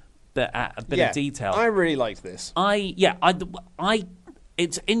little bit of detail. I really liked this.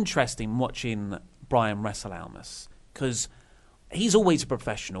 It's interesting watching Bryan wrestle Almas because he's always a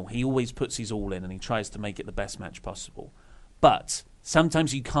professional. He always puts his all in and he tries to make it the best match possible. But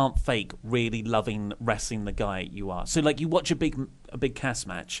sometimes you can't fake really loving wrestling the guy you are. So you watch a big Cass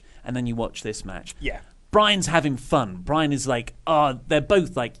match and then you watch this match. Yeah. Bryan's having fun. Bryan is like, they're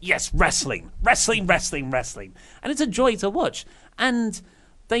both like, yes, wrestling. And it's a joy to watch. And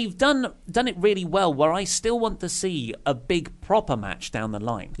they've done it really well where I still want to see a big proper match down the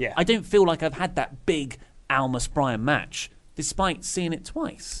line. Yeah. I don't feel like I've had that big Almas-Bryan match despite seeing it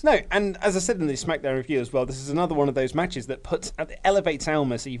twice. No, and as I said in the SmackDown review as well, this is another one of those matches that elevates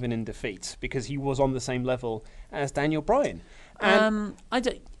Almas even in defeat because he was on the same level as Daniel Bryan.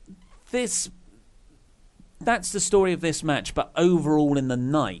 That's the story of this match, but overall in the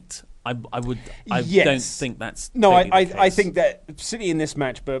night, I don't think that's no. the case. I think that City in this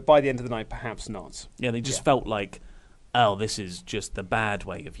match, but by the end of the night, perhaps not. Yeah, they just felt like, this is just the bad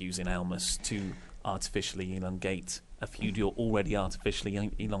way of using Almas to artificially elongate a feud you're already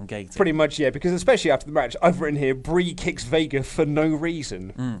artificially elongating. Pretty much, yeah. Because especially after the match, I've written here, Brie kicks Vega for no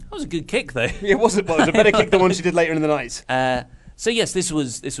reason. That was a good kick, though. It was a better kick than one she did later in the night. So yes, this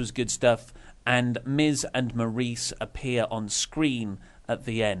was good stuff. And Miz and Maurice appear on screen at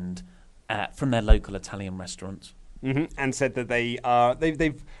the end from their local Italian restaurant. Mm-hmm. And said that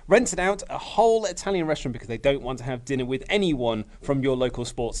they've rented out a whole Italian restaurant because they don't want to have dinner with anyone from your local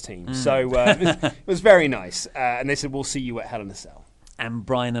sports team. So it was very nice. And they said, we'll see you at Hell in a Cell. And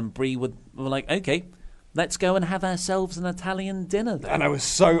Bryan and Brie were like, okay, let's go and have ourselves an Italian dinner then. And I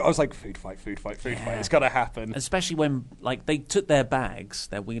was like, food fight. It's got to happen. Especially when they took their bags,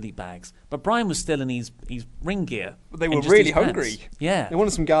 their wheelie bags, but Bryan was still in his ring gear. They were really hungry. Yeah. They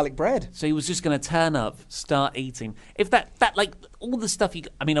wanted some garlic bread. So he was just going to turn up, start eating. If that all the stuff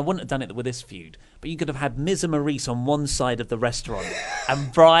I wouldn't have done it with this feud, but you could have had Miz and Maurice on one side of the restaurant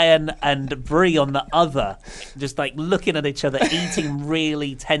and Bryan and Brie on the other, just looking at each other, eating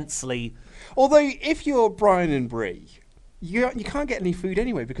really tensely. Although, if you're Bryan and Brie, you can't get any food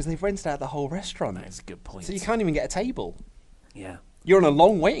anyway because they've rented out the whole restaurant. That's a good point. So you can't even get a table. Yeah. You're on a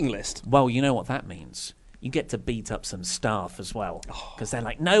long waiting list. Well, you know what that means. You get to beat up some staff as well. Because they're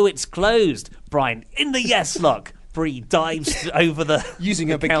like, no, it's closed. Bryan, in the yes lock. Brie dives over the using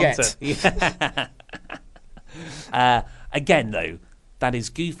the a baguette. Yeah. Again, though, that is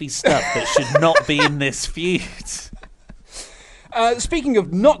goofy stuff that should not be in this feud. Speaking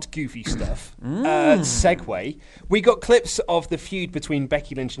of not goofy stuff, segue, we got clips of the feud between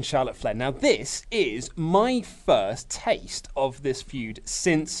Becky Lynch and Charlotte Flair. Now, this is my first taste of this feud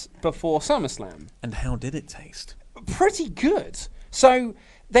since before SummerSlam. And how did it taste? Pretty good. So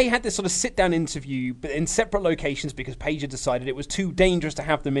they had this sort of sit-down interview but in separate locations because Paige had decided it was too dangerous to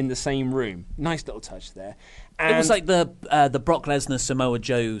have them in the same room. Nice little touch there. And it was like the Brock Lesnar, Samoa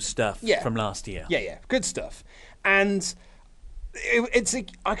Joe stuff from last year. Yeah. Good stuff. And it's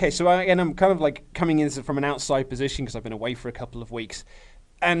okay, so I'm kind of coming in from an outside position because I've been away for a couple of weeks,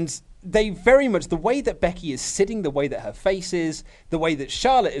 and they very much, the way that Becky is sitting, the way that her face is, the way that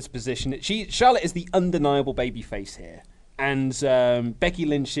Charlotte is positioned, Charlotte is the undeniable baby face here, and Becky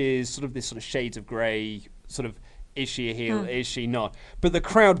Lynch is sort of this sort of shades of grey, sort of is she a heel, is she not? But the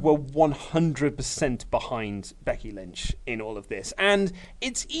crowd were 100% behind Becky Lynch in all of this. And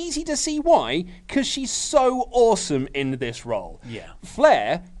it's easy to see why, because she's so awesome in this role. Yeah.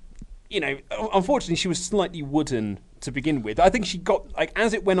 Flair, unfortunately she was slightly wooden to begin with. I think she got,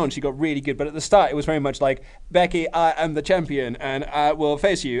 as it went on, she got really good. But at the start, it was very much like, Becky, I am the champion, and I will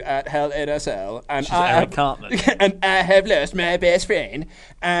face you at Hell in a Cell. And she's Eric Cartman. And I have lost my best friend.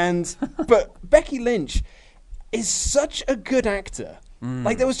 But Becky Lynch is such a good actor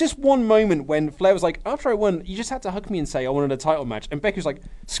Like, there was just one moment when Flair was like, after I won, you just had to hug me and say I wanted a title match. And Becky was like,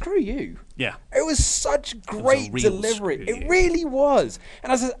 screw you. Yeah. It was such great delivery. It really was.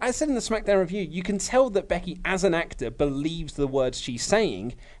 And as I said in the SmackDown review, you can tell that Becky, as an actor, believes the words she's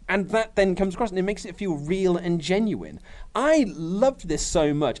saying, and that then comes across, and it makes it feel real and genuine. I loved this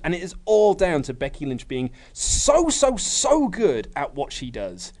so much, and it is all down to Becky Lynch being so good at what she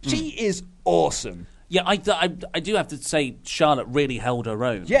does. She is awesome. Yeah, I do have to say Charlotte really held her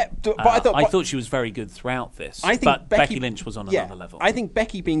own. Yeah, but I thought she was very good throughout this. But Becky Lynch was on another level. I think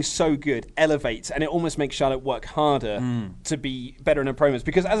Becky being so good elevates, and it almost makes Charlotte work harder to be better in her promos.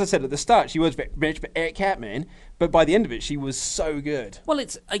 Because as I said at the start, she was rich, but Eric Catman. But by the end of it, she was so good. Well,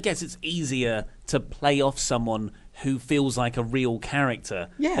 I guess it's easier to play off someone who feels like a real character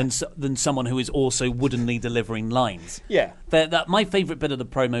than someone who is also woodenly delivering lines. Yeah. My favourite bit of the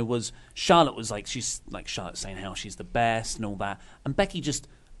promo was Charlotte was like, she's like Charlotte saying how she's the best and all that. And Becky just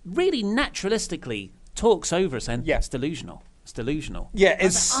really naturalistically talks over it saying, it's delusional. It's delusional. Yeah,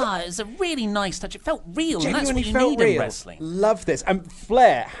 it's a really nice touch. It felt real, and that's what you felt need real. in wrestling. Love this. And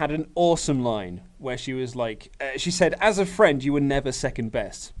Flair had an awesome line where she was like, she said, as a friend, you were never second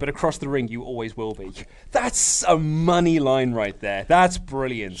best, but across the ring, you always will be. That's a money line right there. That's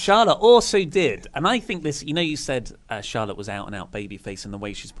brilliant. Charlotte also did, and I think this, you said Charlotte was out and out babyface in the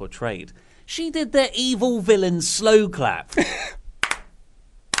way she's portrayed. She did the evil villain slow clap.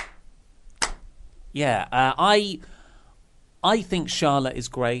 Yeah, I think Charlotte is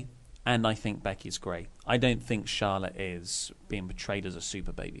great, and I think Becky's great. I don't think Charlotte is being portrayed as a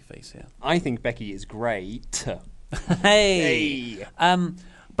super babyface here. I think Becky is great. Hey!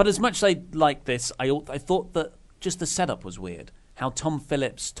 But as much as I like this, I thought that just the setup was weird. How Tom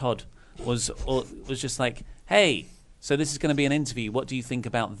Phillips, Todd, was just like, hey, so this is going to be an interview. What do you think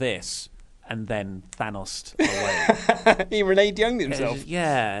about this? And then Thanos away. He Renee Young'd himself.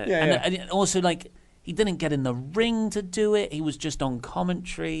 And also, like, he didn't get in the ring to do it. He was just on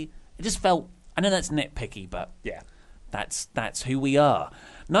commentary. It just felt... I know that's nitpicky, but yeah, that's who we are.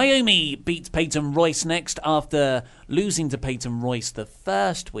 Naomi beats Peyton Royce next after losing to Peyton Royce the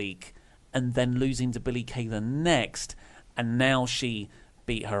first week and then losing to Billie Kay the next. And now she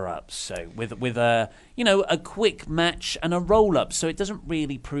beat her up. So with a a quick match and a roll-up. So it doesn't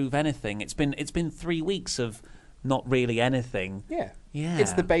really prove anything. It's been 3 weeks of not really anything. Yeah. Yeah.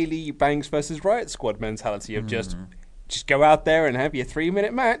 It's the Bayley Banks versus Riot Squad mentality of just go out there and have your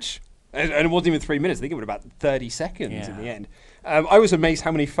 3-minute match. And it wasn't even 3 minutes. I think it was about 30 seconds in the end. I was amazed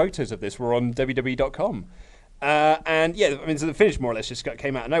how many photos of this were on WWE.com. And yeah, I mean, so the finish more or less just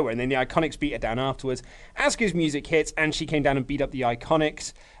came out of nowhere. And then the Iconics beat her down afterwards. Asuka's music hits, and she came down and beat up the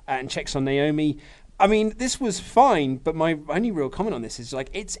Iconics and checks on Naomi. I mean, this was fine, but my only real comment on this is, like,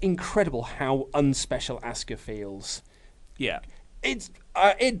 it's incredible how unspecial Asuka feels. Yeah.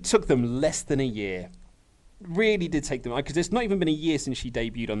 It took them less than a year. Really did take them, because it's not even been a year since she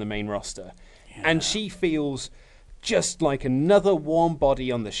debuted on the main roster. Yeah. And she feels just like another warm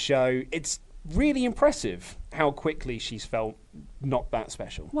body on the show. It's really impressive how quickly she's felt not that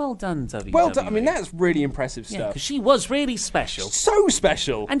special. Well done, WWE. Well done. I mean, that's really impressive stuff. Yeah, because she was really special. So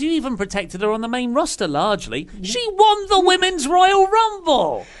special. And you even protected her on the main roster, largely. She won the Women's Royal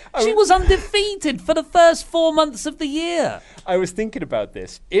Rumble. She was undefeated for the first 4 months of the year. I was thinking about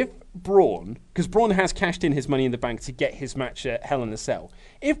this. If Braun, because Braun has cashed in his Money in the Bank to get his match at Hell in a Cell.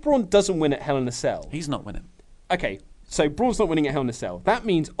 If Braun doesn't win at Hell in a Cell... He's not winning. Okay, so Braun's not winning at Hell in a Cell. That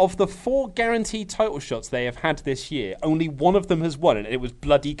means of the 4 guaranteed title shots they have had this year, only one of them has won, and it was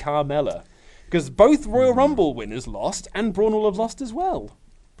bloody Carmella. Because both Royal Rumble winners lost, and Braun will have lost as well.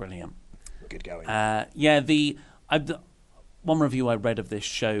 Brilliant. Good going. One review I read of this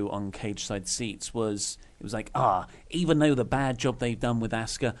show on Cage Side Seats was, it was like, even though the bad job they've done with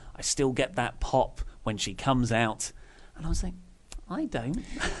Asuka, I still get that pop when she comes out. And I was like, I don't.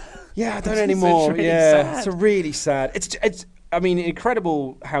 Yeah, I don't anymore. Really it's really sad. It's I mean,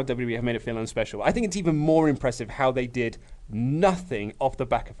 incredible how WWE have made it feel unspecial. I think it's even more impressive how they did nothing off the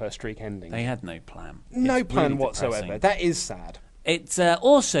back of her streak ending. They had no plan. No plan really whatsoever. depressing. That is sad. It's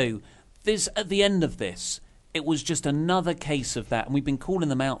also, at the end of this, it was just another case of that, and we've been calling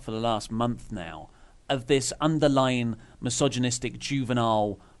them out for the last month now, of this underlying misogynistic,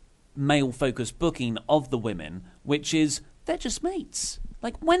 juvenile, male-focused booking of the women, which is, they're just mates.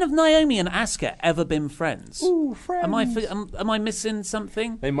 Like, when have Naomi and Asuka ever been friends? Ooh, friends. Am I missing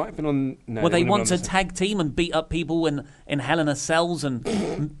something? They might have been on... No, well, they want to tag team and beat up people in Hell in a Cells and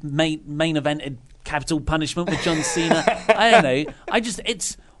main evented Capital Punishment with John Cena. I don't know.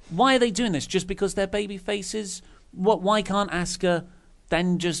 Why are they doing this? Just because they're baby faces? Why can't Asuka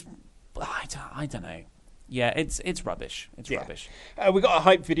then just... I don't know. Yeah, it's rubbish. It's rubbish. We got a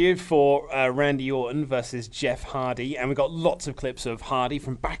hype video for Randy Orton versus Jeff Hardy, and we got lots of clips of Hardy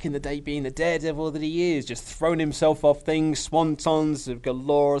from back in the day being the daredevil that he is, just throwing himself off things, swantons of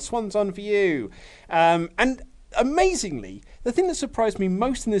galore, swanton for you. And amazingly, the thing that surprised me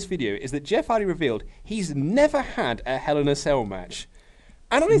most in this video is that Jeff Hardy revealed he's never had a Hell in a Cell match.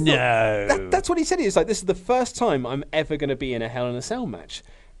 And I thought, that's what he said. He was like, this is the first time I'm ever going to be in a Hell in a Cell match.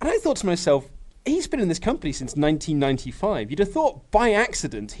 And I thought to myself, he's been in this company since 1995. You'd have thought by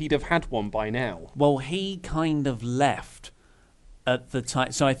accident he'd have had one by now. Well, he kind of left at the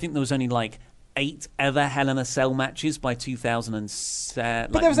time. So I think there was only like 8 other Hell in a Cell matches by 2009.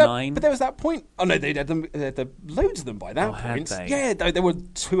 But there was that point. Oh no, they had loads of them by that point. Had they? Yeah, there were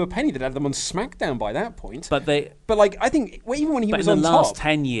 2 a penny that had them on SmackDown by that point. But like I think even when he was on top, in the last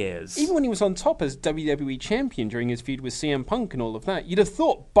 10 years, even when he was on top as WWE champion during his feud with CM Punk and all of that, you'd have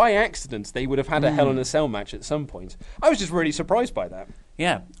thought by accident they would have had a Hell in a Cell match at some point. I was just really surprised by that.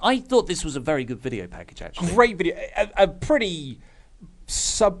 Yeah, I thought this was a very good video package. Actually, great video, a pretty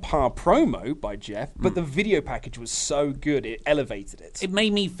subpar promo by Jeff, but the video package was so good it elevated it. It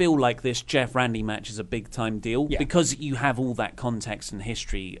made me feel like this Jeff Randy match is a big time deal because you have all that context and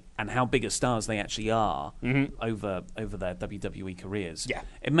history and how big of stars they actually are over their WWE careers. Yeah,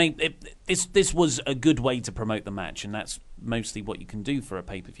 this was a good way to promote the match, and that's mostly what you can do for a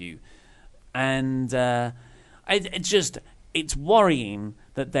pay-per-view. And it's worrying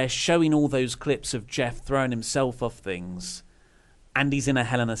that they're showing all those clips of Jeff throwing himself off things. And he's in a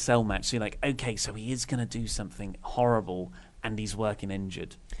Hell in a Cell match. So you're like, okay, so he is going to do something horrible and he's working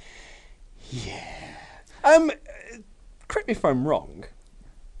injured. Yeah. Correct me if I'm wrong.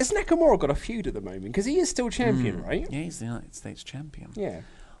 Has Nakamura got a feud at the moment? Because he is still champion, right? Yeah, he's the United States champion. Yeah.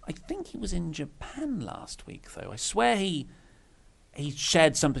 I think he was in Japan last week, though. I swear he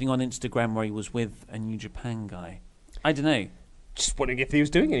shared something on Instagram where he was with a New Japan guy. I don't know. Just wondering if he was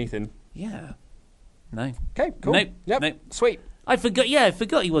doing anything. Yeah. No. Okay, cool. Nope. Yep. Sweet. I forgot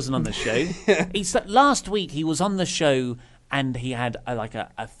he wasn't on the show. Last week he was on the show and he had a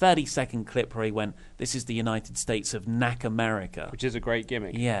 30-second clip where he went, "This is the United States of Knack America." Which is a great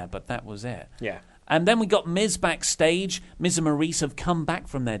gimmick. Yeah, but that was it. Yeah. And then we got Miz backstage. Miz and Maurice have come back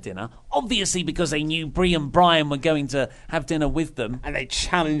from their dinner, obviously because they knew Brie and Brian were going to have dinner with them. And they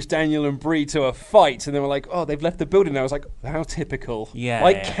challenged Daniel and Brie to a fight, and they were like, oh, they've left the building. And I was like, how typical. Yeah.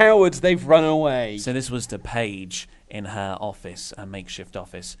 Like cowards, they've run away. So this was to Paige in her office, a makeshift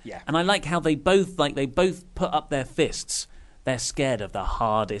office. Yeah. And I like how they both put up their fists. They're scared of the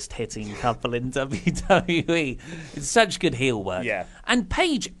hardest hitting couple in WWE. It's such good heel work. Yeah. And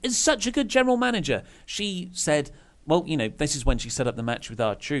Paige is such a good general manager. She said, well, this is when she set up the match with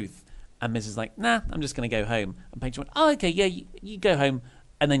R-Truth. And Miz is like, nah, I'm just going to go home. And Paige went, oh, okay, yeah, you go home,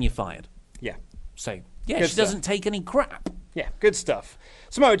 and then you're fired. Yeah. So, yeah, good she stuff. Doesn't take any crap. Yeah, good stuff.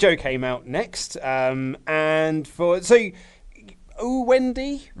 Samoa Joe came out next. Wendy.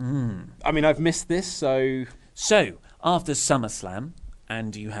 I mean, I've missed this, so... So, after SummerSlam,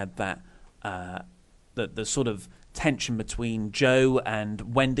 and you had that the sort of tension between Joe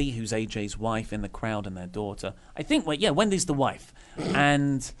and Wendy, who's AJ's wife, in the crowd, and their daughter. I think, Wendy's the wife,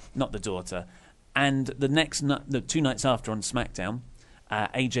 and not the daughter. And the 2 nights after on SmackDown,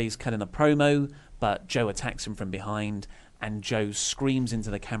 AJ's cutting a promo, but Joe attacks him from behind, and Joe screams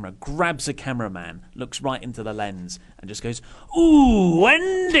into the camera, grabs a cameraman, looks right into the lens, and just goes, "Ooh,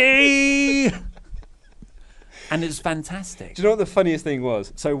 Wendy!" And it's fantastic. Do you know what the funniest thing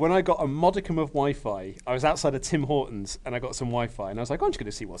was? So when I got a modicum of Wi-Fi, I was outside of Tim Hortons and I got some Wi-Fi and I was like, I'm just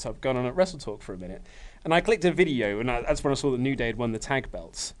going to see what's going on at WrestleTalk for a minute. And I clicked a video and that's when I saw that New Day had won the tag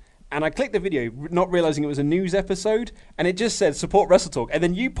belts. And I clicked the video, not realising it was a news episode, and it just said, support WrestleTalk. And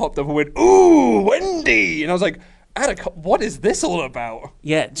then you popped up and went, ooh, Wendy! And I was like, what is this all about?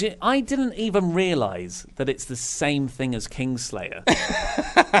 Yeah, I didn't even realise that it's the same thing as Kingslayer.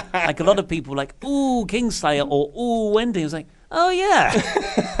 Like a lot of people were like, ooh, Kingslayer, or ooh, Wendy. I was like, oh yeah,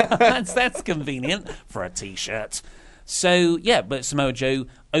 that's convenient for a T-shirt. So yeah, but Samoa Joe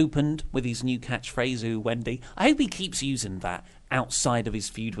opened with his new catchphrase, ooh, Wendy. I hope he keeps using that outside of his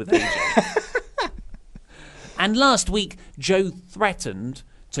feud with AJ. And last week, Joe threatened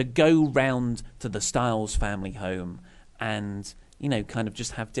to go round to the Styles family home and, kind of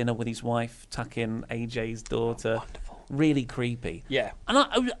just have dinner with his wife, tuck in AJ's daughter. Oh, wonderful. Really creepy. Yeah.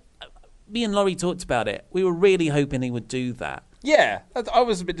 And me and Laurie talked about it. We were really hoping he would do that. Yeah. I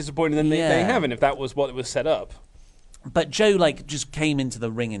was a bit disappointed that they haven't, if that was what was set up. But Joe, just came into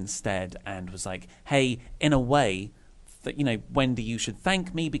the ring instead and was like, hey, in a way, Wendy, you should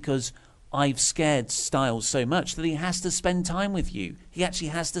thank me because I've scared Styles so much that he has to spend time with you. He actually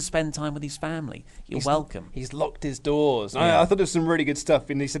has to spend time with his family. You're welcome. He's locked his doors. Yeah. I thought there was some really good stuff.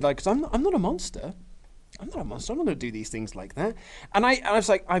 And he said, like, 'cause I'm not a monster. I'm not a monster. I'm not going to do these things like that. And I was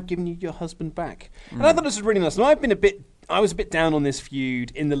like, I've given you your husband back. And I thought this was really nice. And I was a bit down on this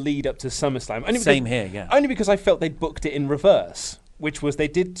feud in the lead up to SummerSlam. Same here, yeah. Only because I felt they'd booked it in reverse, which was they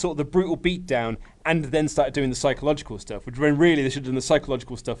did sort of the brutal beatdown and then started doing the psychological stuff, which when really they should have done the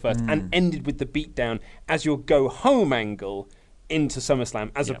psychological stuff first and ended with the beatdown as your go-home angle into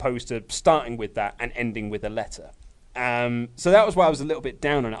SummerSlam, as opposed to starting with that and ending with a letter. So that was why I was a little bit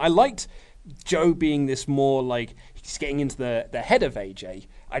down on it. I liked Joe being this more like he's getting into the head of AJ.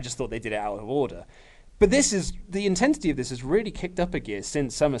 I just thought they did it out of order. But the intensity of this has really kicked up a gear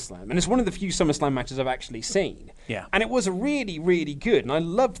since SummerSlam. And it's one of the few SummerSlam matches I've actually seen. Yeah. And it was really, really good. And I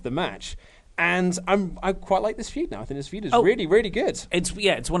loved the match. And I quite like this feud now. I think this feud is really, really good.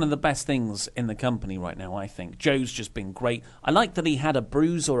 It's one of the best things in the company right now, I think. Joe's just been great. I like that he had a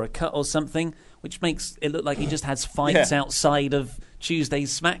bruise or a cut or something, which makes it look like he just has fights outside of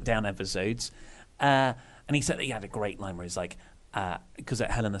Tuesday's SmackDown episodes. And he said that he had a great line where he's like, because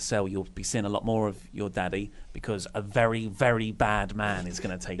at Hell in a Cell you'll be seeing a lot more of your daddy because a very, very bad man is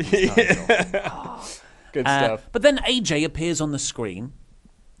going to take his title. Good stuff. But then AJ appears on the screen.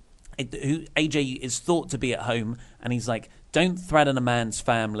 AJ is thought to be at home, and he's like, "Don't threaten a man's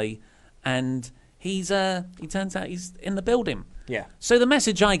family," and he turns out he's in the building. Yeah. So the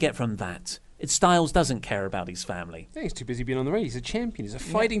message I get from that is Styles doesn't care about his family. Yeah, he's too busy being on the road. He's a champion. He's a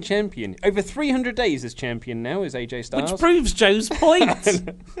fighting champion. Over 300 days as champion now is AJ Styles. Which proves Joe's point.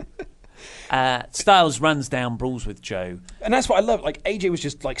 Styles runs down, brawls with Joe. And that's what I love. Like, AJ was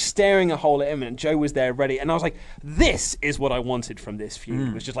just like staring a hole at him and Joe was there ready. And I was like, this is what I wanted from this feud.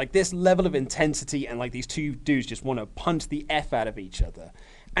 It was just like this level of intensity and like these two dudes just want to punch the F out of each other.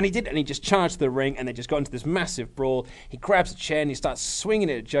 And he did, and he just charged the ring, and they just got into this massive brawl. He grabs a chair, and he starts swinging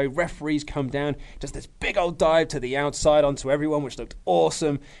it at Joe. Referees come down, does this big old dive to the outside onto everyone, which looked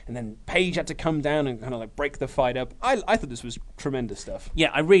awesome. And then Paige had to come down and kind of like break the fight up. I thought this was tremendous stuff.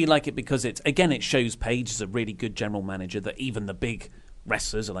 Yeah, I really like it because it shows Paige is a really good general manager that even the big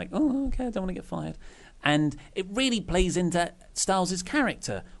wrestlers are like, oh, okay, I don't want to get fired. And it really plays into Styles'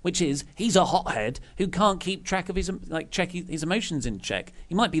 character, which is he's a hothead who can't keep track of his emotions in check.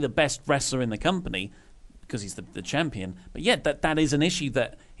 He might be the best wrestler in the company because he's the champion, but yet that is an issue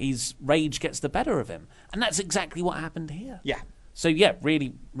that his rage gets the better of him. And that's exactly what happened here. Yeah. So yeah,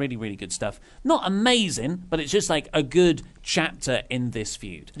 really, really, really good stuff. Not amazing, but it's just like a good chapter in this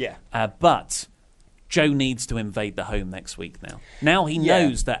feud. Yeah. But Joe needs to invade the home next week now. Now he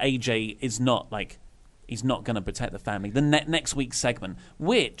knows that AJ is not like... He's not going to protect the family. The next week's segment,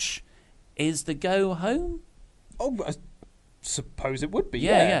 which is the go home? Oh, I suppose it would be,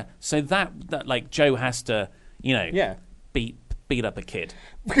 yeah. So that like Joe has to, beat up a kid.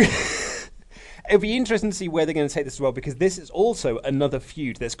 It'll be interesting to see where they're going to take this as well, because this is also another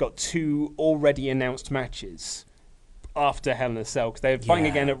feud that's got two already announced matches after Hell in a Cell, because they're fighting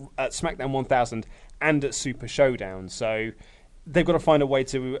again at SmackDown 1000 and at Super Showdown, so... They've got to find a way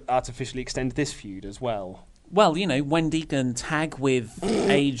to artificially extend this feud as well. Well, Wendy can tag with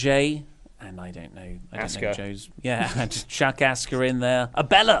AJ, and I don't know Joe's. Yeah, just chuck Asuka in there. A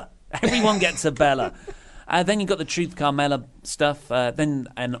Bella. Everyone gets a Bella. Then you got the Truth Carmella stuff. Then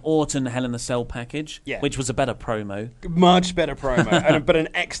an Orton Hell in a Cell package, which was a better promo. Much better promo, but an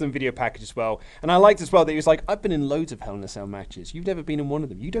excellent video package as well. And I liked as well that he was like, I've been in loads of Hell in a Cell matches. You've never been in one of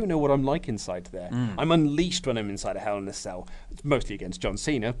them. You don't know what I'm like inside there. I'm unleashed when I'm inside a Hell in a Cell. It's mostly against John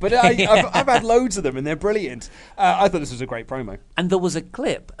Cena, but I've had loads of them and they're brilliant. I thought this was a great promo. And there was a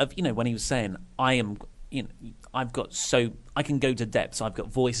clip of, when he was saying, I've got I can go to depths. I've got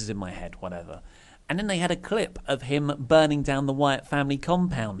voices in my head, whatever. And then they had a clip of him burning down the Wyatt family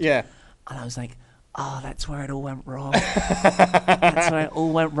compound. Yeah. And I was like, oh, that's where it all went wrong. That's where it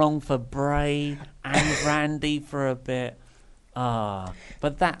all went wrong for Bray and Randy for a bit. But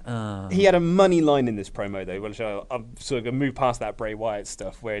that... He had a money line in this promo, though, which I'm sort of going to move past that Bray Wyatt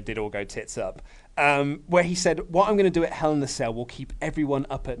stuff, where it did all go tits up, where he said, what I'm going to do at Hell in a Cell will keep everyone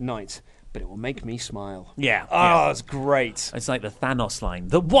up at night, but it will make me smile. Yeah. Oh, it's great. It's like the Thanos line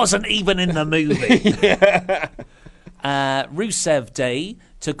that wasn't even in the movie. Rusev Day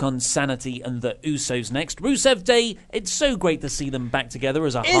took on Sanity and the Usos next. Rusev Day, it's so great to see them back together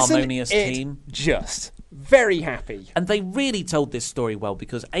as a harmonious team. Just very happy. And they really told this story well,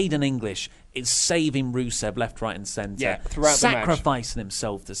 because Aiden English is saving Rusev left, right and centre. Yeah, throughout the match. Sacrificing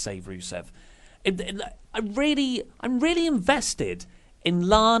himself to save Rusev. I'm really invested in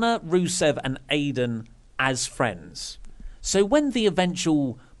Lana, Rusev and Aiden as friends. So when the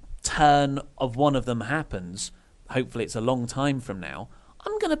eventual turn of one of them happens, hopefully it's a long time from now,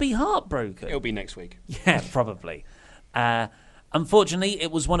 I'm going to be heartbroken. It'll be next week. Yeah, probably. Unfortunately,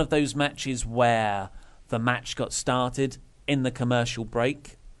 it was one of those matches where the match got started in the commercial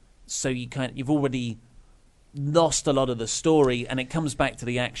break, so you've already lost a lot of the story, and it comes back to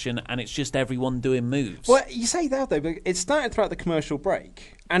the action, and it's just everyone doing moves. Well, you say that, though, but it started throughout the commercial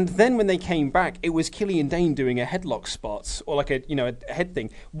break, and then when they came back, it was Killian Dane doing a headlock spot, or like a head thing.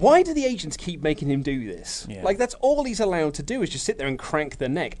 Why do the agents keep making him do this? Yeah. Like, that's all he's allowed to do, is just sit there and crank the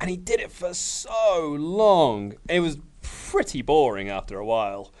neck, and he did it for so long. It was pretty boring after a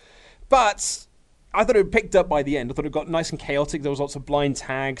while. But I thought it picked up by the end. I thought it got nice and chaotic. There was lots of blind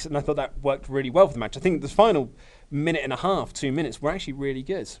tags, and I thought that worked really well for the match. I think the final minute and a half, 2 minutes, were actually really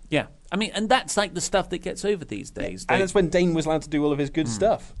good. Yeah. I mean, and that's like the stuff that gets over these days. And that's when Dane was allowed to do all of his good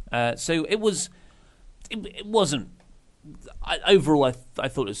stuff. So it wasn't... overall, I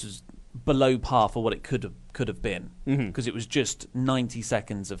thought this was below par for what it could have been, because it was just 90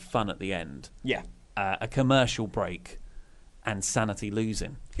 seconds of fun at the end. Yeah. A commercial break and Sanity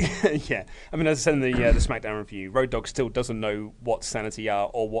losing. Yeah. I mean, as I said in the SmackDown review, Road Dogg still doesn't know what Sanity are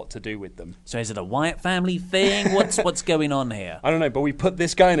or what to do with them. So is it a Wyatt family thing? What's going on here? I don't know, but we put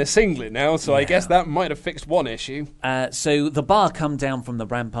this guy in a singlet now, so I guess that might have fixed one issue. So the Bar come down from the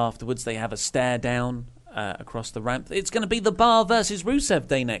ramp afterwards. They have a stare down across the ramp. It's going to be the Bar versus Rusev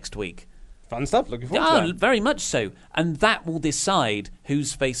Day next week. Fun stuff. Looking forward to that. Very much so. And that will decide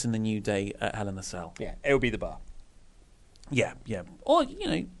who's facing the New Day at Hell in a Cell. Yeah, it'll be the Bar. Yeah. Or,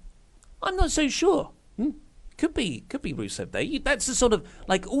 I'm not so sure. Could be Rusev Day. That's the sort of,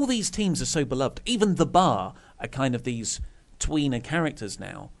 like, all these teams are so beloved. Even the Bar are kind of these tweener characters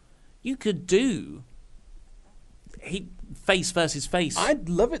now. You could do face versus face. I'd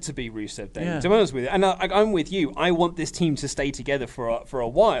love it to be Rusev Day, Yeah. to be honest with you. And I'm with you. I want this team to stay together for a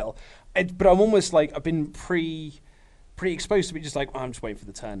while. But I'm almost like, I've been pre-exposed to be just like, I'm just waiting for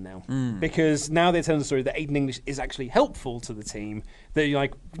the turn now. Because now they're telling the story that Aiden English is actually helpful to the team. That you're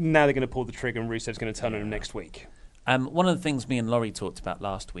like, now they're going to pull the trigger and Rusev's going to turn on him next week. One of the things me and Laurie talked about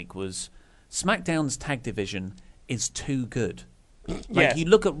last week was SmackDown's tag division is too good. Like, you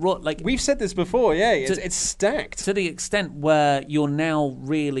look at Raw, like, we've said this before, it's stacked. To the extent where you're now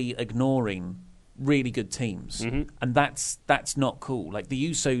really ignoring really good teams, and that's not cool. Like,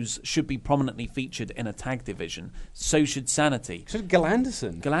 the Usos should be prominently featured in a tag division. So should Sanity. So should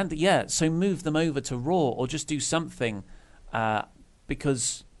Galanderson. Yeah. So move them over to Raw, or just do something,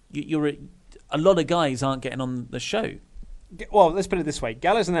 because a lot of guys aren't getting on the show. Well, let's put it this way: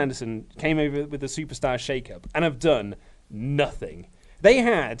 Gallows and Anderson came over with the Superstar shake-up and have done nothing. They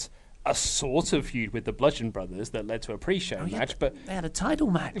had a sort of feud with the Bludgeon Brothers that led to a pre-show match, but they had a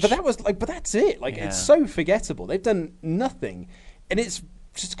title match. But that was like, but that's it. Like, it's so forgettable. They've done nothing, and it's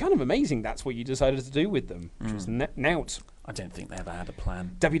just kind of amazing. That's what you decided to do with them, which was nout. I don't think they ever had a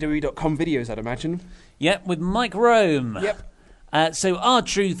plan. WWE.com videos, I'd imagine. Yep, with Mike Rome. Yep. So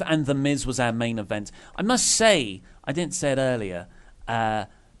R-Truth and The Miz was our main event. I must say, I didn't say it earlier,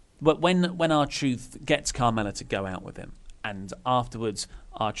 but when R-Truth gets Carmella to go out with him, and afterwards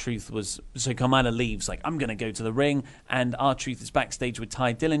R-Truth was... So Carmella leaves, like, I'm going to go to the ring, and R-Truth is backstage with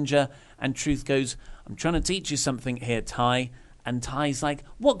Ty Dillinger, and Truth goes, I'm trying to teach you something here, Ty. And Ty's like,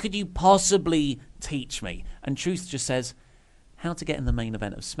 what could you possibly teach me? And Truth just says, how to get in the main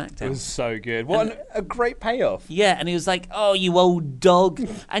event of SmackDown. It was so good. What a great payoff. Yeah, and he was like, oh, you old dog.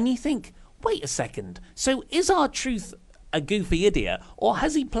 And you think, wait a second, so is R-Truth a goofy idiot, or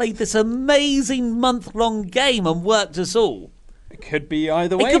has he played this amazing month-long game and worked us all? It could be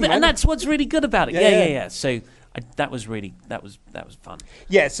either way, man. And that's what's really good about it. Yeah. So that was fun.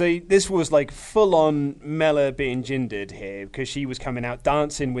 Yeah, so this was like full-on Mella being gindered here, because she was coming out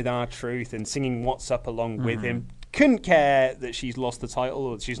dancing with R-Truth and singing What's Up along with him. Couldn't care that she's lost the title,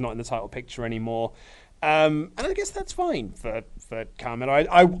 or she's not in the title picture anymore. And I guess that's fine for Carmella.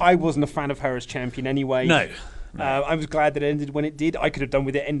 I wasn't a fan of her as champion anyway. No. I was glad that it ended when it did. I could have done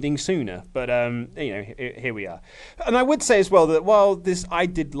with it ending sooner, but here we are. And I would say as well that while I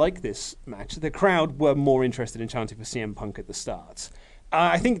did like this match, the crowd were more interested in chanting for CM Punk at the start.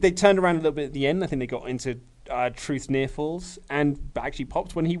 I think they turned around a little bit at the end. I think they got into Truth near falls and actually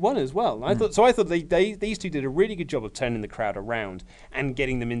popped when he won as well. I thought these two did a really good job of turning the crowd around and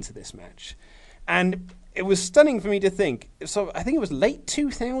getting them into this match. And it was stunning for me to think. So I think it was late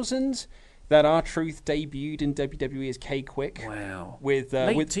 2000s that R-Truth debuted in WWE as K-Quick. Wow. In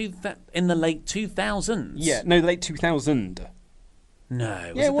the late 2000s? Yeah, no, late 2000.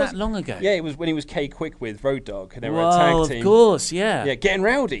 No, was it that long ago? Yeah, it was when he was K-Quick with Road Dogg. And they were a tag team. Of course, yeah. Yeah, Getting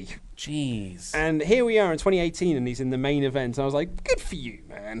Rowdy. Jeez. And here we are in 2018, and he's in the main event. And I was like, good for you,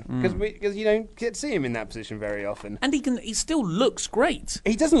 man. Because you don't get to see him in that position very often. And he still looks great.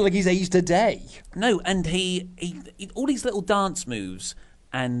 He doesn't look like he's aged a day. No, and he all these little dance moves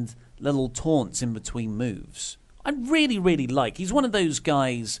and little taunts in between moves, I really, really like. He's one of those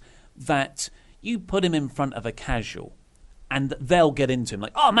guys that you put him in front of a casual and they'll get into him.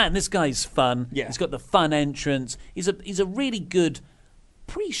 Like, oh man, this guy's fun. Yeah. He's got the fun entrance. He's a really good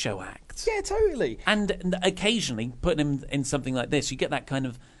pre-show act. Yeah, totally. And occasionally putting him in something like this, you get that kind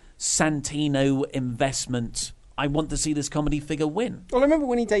of Santino investment. I want to see this comedy figure win. Well, I remember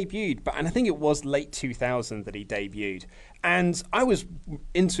when he debuted, and I think it was late 2000 that he debuted, and I was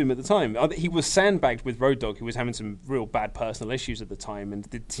into him at the time. He was sandbagged with Road Dogg, who was having some real bad personal issues at the time, and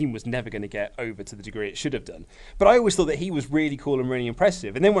the team was never going to get over to the degree it should have done. But I always thought that he was really cool and really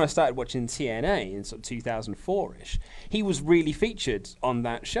impressive. And then when I started watching TNA in sort of 2004-ish, he was really featured on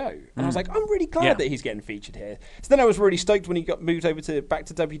that show. And I was like, I'm really glad that he's getting featured here. So then I was really stoked when he got moved over back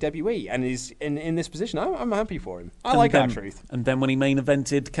to WWE and is in this position. I'm happy for him. I like R-Truth. And then when he main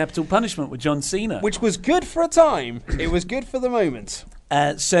evented Capital Punishment with John Cena. Which was good for a time. It was good for the moment.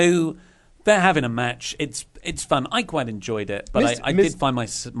 So they're having a match. It's fun. I quite enjoyed it, but I did find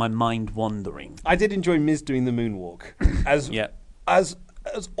my mind wandering. I did enjoy Miz doing the moonwalk as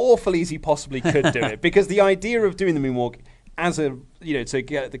awfully as he possibly could do it, because the idea of doing the moonwalk as to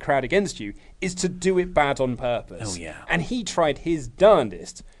get the crowd against you is to do it bad on purpose. Oh yeah. And he tried his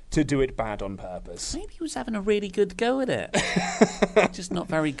darndest to do it bad on purpose. Maybe he was having a really good go at it. Just not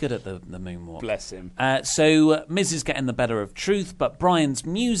very good at the moonwalk. Bless him. So Miz is getting the better of Truth, but Bryan's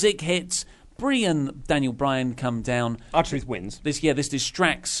music hits. Brie and Daniel Bryan come down. R-Truth wins. This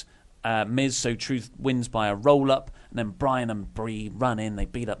distracts Miz, so Truth wins by a roll-up. And then Bryan and Brie run in. They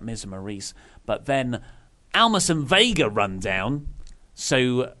beat up Miz and Maurice. But then Almas and Vega run down.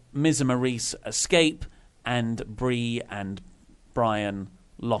 So Miz and Maurice escape. And Brie and Bryan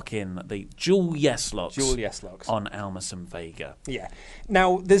lock in the dual yes locks on Almas and Vega. Yeah.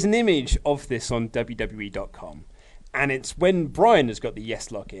 Now, there's an image of this on WWE.com, and it's when Bryan has got the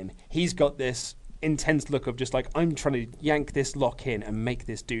yes lock in, he's got this intense look of just like, I'm trying to yank this lock in and make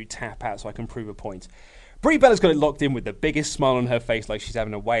this dude tap out so I can prove a point. Brie Bella's got it locked in with the biggest smile on her face, like she's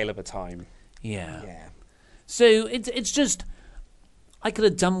having a whale of a time. Yeah. So it's just, I could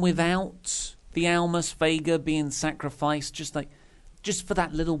have done without the Almas Vega being sacrificed, just for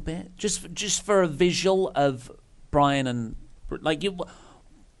that little bit, just for a visual of Bryan and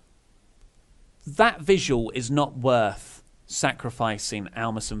that visual is not worth sacrificing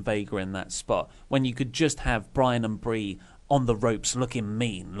Almas and Vega in that spot when you could just have Bryan and Brie on the ropes looking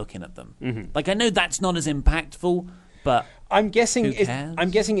mean, looking at them. Mm-hmm. I know that's not as impactful, but I'm guessing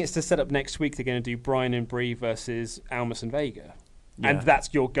it's to set up next week. They're going to do Bryan and Brie versus Almas and Vega, and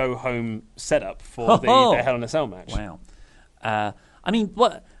that's your go home setup for the Hell in a Cell match. Wow.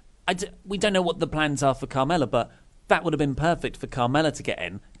 We don't know what the plans are for Carmella, but that would have been perfect for Carmella to get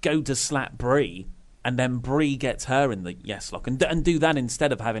in, go to slap Brie, and then Brie gets her in the yes lock, and do that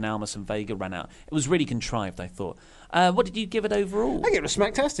instead of having Almas and Vega run out. It was really contrived, I thought. What did you give it overall? I gave it a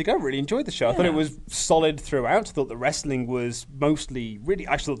smacktastic. I really enjoyed the show. I thought it was solid throughout. I thought the wrestling was mostly really...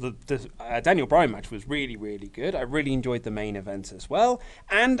 Actually, the Daniel Bryan match was really, really good. I really enjoyed the main event as well.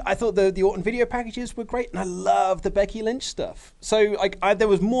 And I thought the Orton video packages were great. And I love the Becky Lynch stuff. So there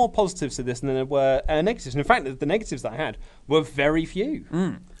was more positives to this than there were negatives. And in fact, the negatives that I had were very few.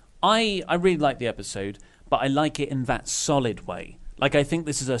 I really like the episode, but I like it in that solid way. I think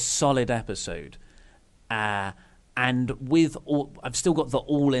this is a solid episode. And I've still got the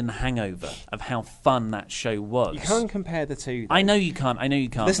all-in hangover of how fun that show was. You can't compare the two, though. I know you can't.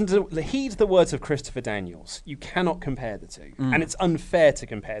 Heed the words of Christopher Daniels. You cannot compare the two. And it's unfair to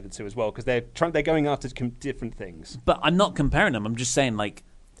compare the two as well, because they're going after different things. But I'm not comparing them. I'm just saying,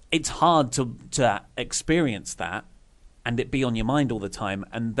 it's hard to experience that and it be on your mind all the time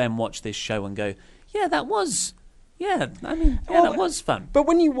and then watch this show and go, that was fun. But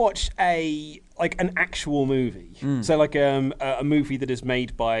when you watch an actual movie, so a movie that is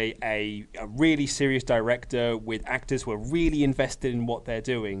made by a really serious director with actors who are really invested in what they're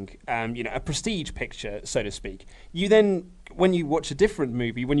doing, a prestige picture, so to speak, you then, when you watch a different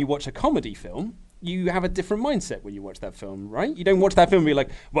movie, when you watch a comedy film, you have a different mindset when you watch that film, right? You don't watch that film and be like,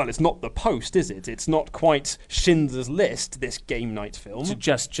 well, it's not The Post, is it? It's not quite Schindler's List, this game night film. So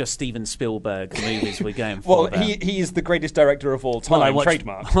just Steven Spielberg movies we're going for. Well, he is the greatest director of all time,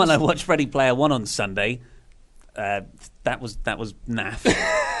 trademark. When I watched Ready Player One on Sunday, that was naff.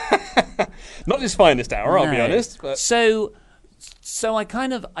 Not his finest hour, I'll be honest. But. So I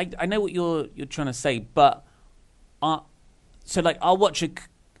kind of I know what you're trying to say, but I'll watch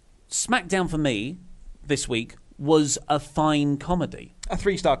SmackDown for me this week was a fine comedy. A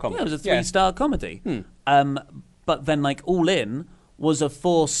 3-star comedy. Yeah, it was a 3-star comedy. But then, like, All In was a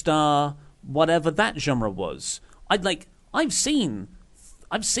 4-star, whatever that genre was. I've seen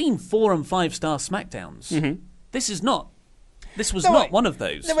 4 and 5-star SmackDowns. This was not one of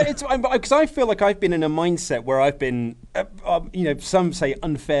those. No, it's because I feel like I've been in a mindset where I've been, some say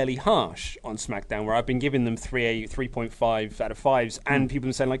unfairly harsh on SmackDown, where I've been giving them 3.5 out of 5s, and people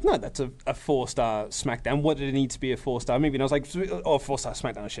are saying like, no, that's a 4-star SmackDown. What did it need to be a 4-star movie? And I was like, 4-star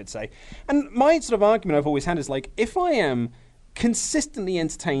SmackDown, I should say. And my sort of argument I've always had is like, if I am consistently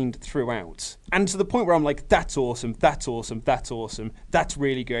entertained throughout, and to the point where I'm like, that's awesome, that's awesome, that's awesome, that's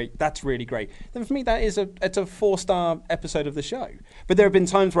really great, that's really great, then for me it's a 4-star episode of the show. But there have been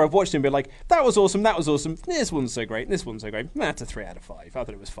times where I've watched it and been like, that was awesome, this one's so great, this one's so great. That's a 3 out of 5. I thought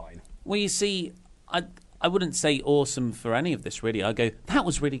it was fine. Well, you see, I wouldn't say awesome for any of this, really. I go, that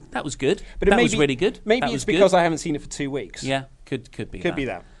was good. But that was really good. Maybe it's because I haven't seen it for 2 weeks. Yeah, could be that. Could be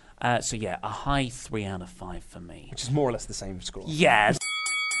that. So yeah, a high 3 out of 5 for me. Which is more or less the same score. Yes.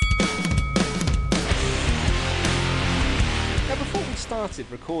 Now, before we started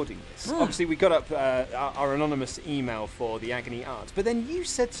recording this, obviously we got up our anonymous email for the Agony Arts, but then you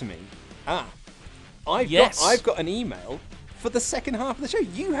said to me, I've got an email for the second half of the show.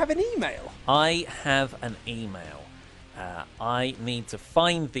 You have an email. I have an email. I need to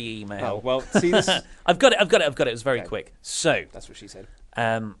find the email. Oh, well, see this. I've got it. It was very quick. So that's what she said.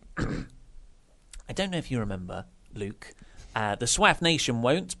 I don't know if you remember, Luke. The SWAF Nation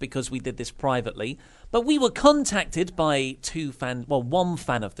won't, because we did this privately. But we were contacted by one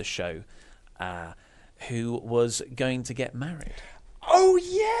fan of the show, who was going to get married. Oh,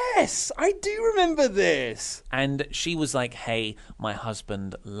 yes! I do remember this! And she was like, hey, my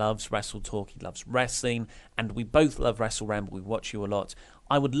husband loves Wrestle Talk, he loves wrestling, and we both love Wrestle Ramble, we watch you a lot.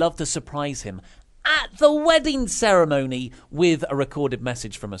 I would love to surprise him at the wedding ceremony with a recorded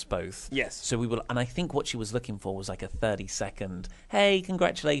message from us both. Yes. So we will, and I think what she was looking for was like a 30-second, hey,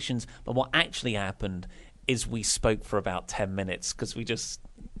 congratulations. But what actually happened is we spoke for about 10 minutes because we just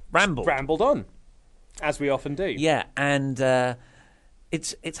rambled. Rambled on, as we often do. Yeah, and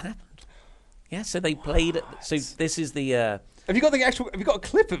it's happened. Yeah, so they played. So this is the. Have you got a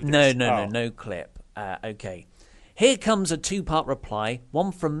clip of this? No clip. Okay. Here comes a 2-part reply,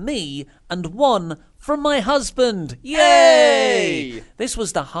 one from me and one from my husband. Yay! This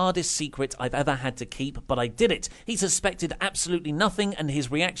was the hardest secret I've ever had to keep, but I did it. He suspected absolutely nothing, and his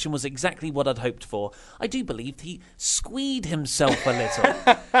reaction was exactly what I'd hoped for. I do believe he squeed himself a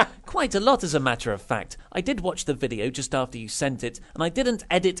little. Quite a lot, as a matter of fact. I did watch the video just after you sent it, and I didn't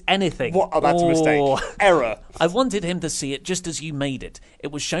edit anything. What? Oh, that's a mistake. Error. I wanted him to see it just as you made it.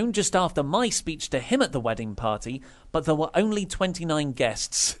 It was shown just after my speech to him at the wedding party, but there were only 29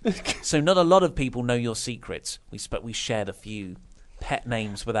 guests, so not a lot of people know your secrets. We shared a few pet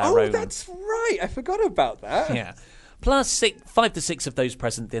names with our own. Oh, that's right. I forgot about that. Yeah. Plus, 5 to 6 of those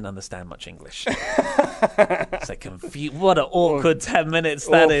present didn't understand much English. So confused. What an awkward 10 minutes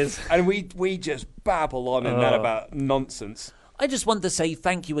that is. And we just babble on in that about nonsense. I just want to say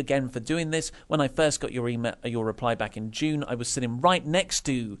thank you again for doing this. When I first got your reply back in June, I was sitting right next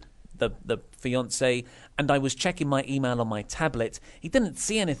to the fiancé, and I was checking my email on my tablet. He didn't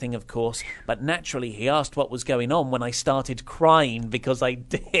see anything, of course, but naturally he asked what was going on when I started crying because I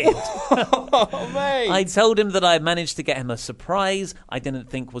did. Oh, mate. I told him that I had managed to get him a surprise I didn't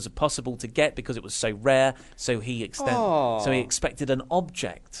think was possible to get because it was so rare, so he expected an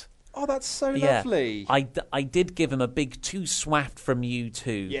object. Oh, that's so lovely. I did give him a big 2 swaft from you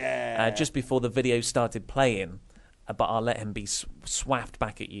too. Yeah. Just before the video started playing. But I'll let him be swaffed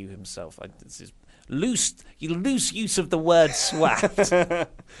back at you himself. This is loose use of the word swaffed.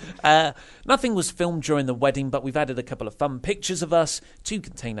 Nothing was filmed during the wedding, but we've added a couple of fun pictures of us to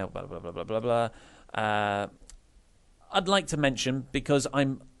contain blah blah blah blah blah blah. I'd like to mention because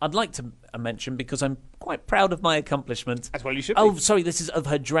I'm quite proud of my accomplishment. As well you should be. Oh, sorry, this is of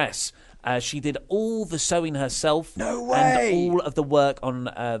her dress. She did all the sewing herself. No way! And all of the work on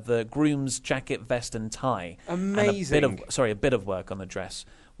the groom's jacket, vest, and tie. Amazing. And a bit of work on the dress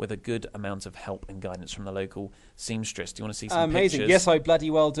with a good amount of help and guidance from the local seamstress. Do you want to see some Amazing. pictures? Yes, I bloody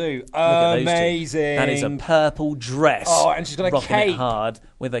well do. Look at those two. Amazing. That is a purple dress. Oh, and she's got a rocking cape. it hard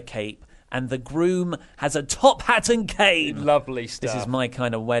with a cape. And the groom has a top hat and cape. Lovely stuff. This is my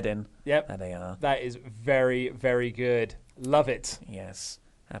kind of wedding. Yep. There they are. That is very, very good. Love it. Yes.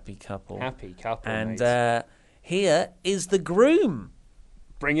 Happy couple. Happy couple, And mate. here is the groom.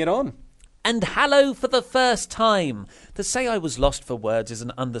 Bring it on. And hello for the first time. To say I was lost for words is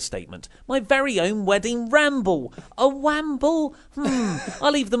an understatement. My very own wedding ramble. A wamble?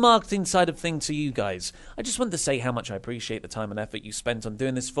 I'll leave the marketing side of things to you guys. I just wanted to say how much I appreciate the time and effort you spent on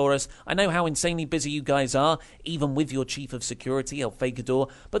doing this for us. I know how insanely busy you guys are, even with your chief of security, El Fakador,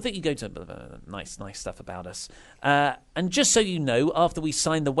 but that you go to nice stuff about us. And just so you know, after we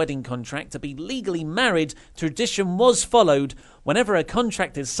signed the wedding contract to be legally married, tradition was followed. Whenever a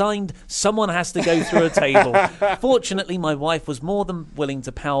contract is signed, someone has to go through a table. Fortunately, my wife was more than willing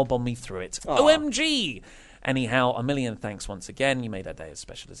to powerbomb me through it. Aww. OMG! Anyhow, a million thanks once again. You made our day as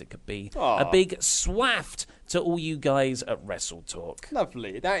special as it could be. Aww. A big swaft to all you guys at Wrestle Talk.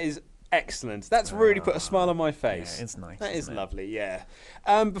 Lovely. That is excellent. That's really put a smile on my face. Yeah, it's nice. That is lovely, yeah.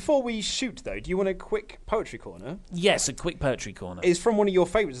 Before we shoot, though, do you want a quick poetry corner? Yes, a quick poetry corner. It's from one of your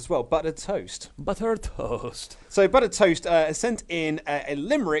favourites as well, Buttered Toast. Buttered Toast. So Buttered Toast sent in a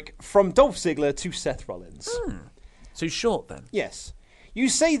limerick from Dolph Ziggler to Seth Rollins. So short, then? Yes. You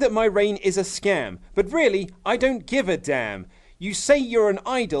say that my reign is a scam, but really, I don't give a damn. You say you're an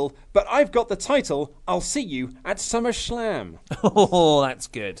idol, but I've got the title. I'll see you at SummerSlam. Oh, that's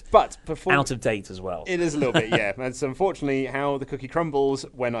good. But before out of date as well. It is a little bit, yeah. That's unfortunately how the cookie crumbles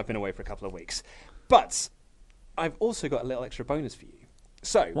when I've been away for a couple of weeks. But I've also got a little extra bonus for you.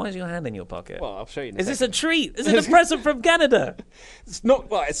 So, why is your hand in your pocket? Well, I'll show you. Is this a treat? Is it a present from Canada? It's not.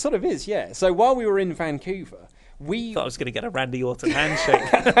 Well, it sort of is, yeah. So while we were in Vancouver, I thought I was going to get a Randy Orton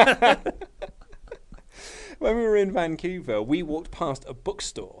handshake. When we were in Vancouver, we walked past a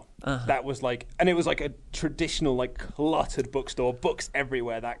bookstore that was like, and it was like a traditional, like cluttered bookstore, books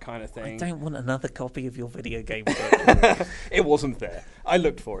everywhere, that kind of thing. I don't want another copy of your video game book. It wasn't there. I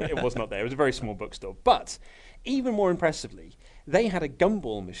looked for it. It was not there. It was a very small bookstore. But even more impressively, they had a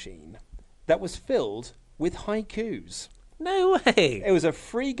gumball machine that was filled with haikus. No way. It was a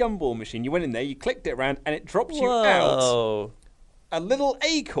free gumball machine. You went in there, you clicked it around, and it dropped you out a little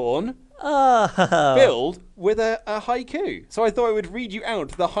acorn filled with a haiku. So I thought I would read you out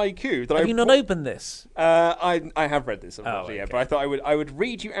the haiku. That Have you not opened this? I have read this, unfortunately, okay. yeah. But I thought I would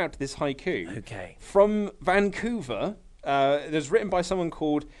read you out this haiku. Okay. From Vancouver. It was written by someone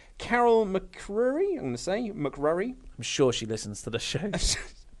called Carol McCrory. I'm going to say McCrory. I'm sure she listens to the show.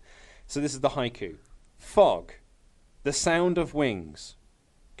 So this is the haiku. Fog. The sound of wings.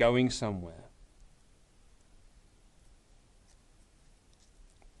 Going somewhere.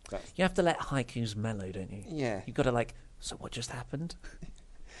 You have to let haikus mellow, don't you? Yeah. You've got to so what just happened?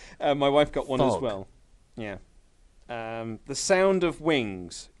 My wife got one Fog. as well. Yeah. The sound of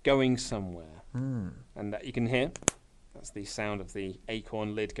wings going somewhere. And that you can hear. That's the sound of the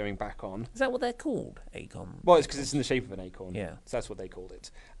acorn lid going back on. Is that what they're called? Acorn? Well, it's because it's in the shape of an acorn. Yeah. So that's what they called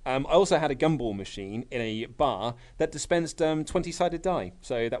it. I also had a gumball machine in a bar that dispensed 20-sided die.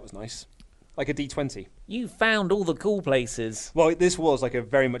 So that was nice. Like a D20. You found all the cool places. Well, this was like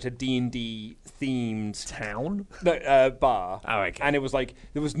very much a D&D themed town. No, bar. Oh, okay. And it was like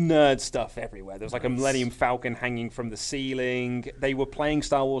there was nerd stuff everywhere. There was like a Millennium Falcon hanging from the ceiling. They were playing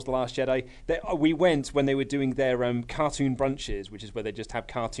Star Wars: The Last Jedi. We went when they were doing their cartoon brunches, which is where they just have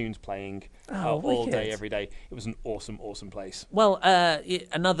cartoons playing all day, every day. It was an awesome, awesome place. Well,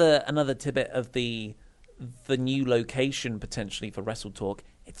 another tidbit of the new location potentially for Wrestle Talk.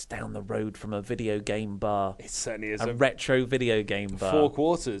 It's down the road from a video game bar. It certainly is. A retro video game bar. 4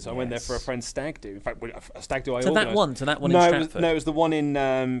 Quarters. I went there for a friend's stag do. In fact, a stag do I organised. To that one in Stratford? No, it was the one in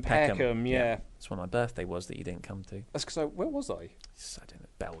Peckham, yeah. That's when my birthday was that you didn't come to. That's because where was I? I don't know,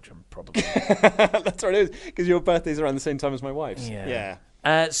 Belgium, probably. That's what it is, because your birthday's around the same time as my wife's. Yeah.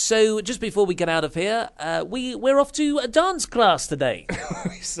 So just before we get out of here, we're off to a dance class today.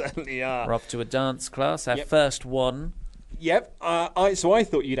 We certainly are. We're off to a dance class, our first one. Yep. So I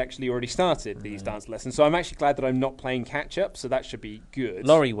thought you'd actually already started these dance lessons. So I'm actually glad that I'm not playing catch up. So that should be good.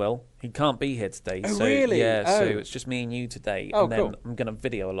 Laurie will. He can't be here today. Oh, so, really? Yeah. Oh. So it's just me and you today. Oh, and then cool. I'm going to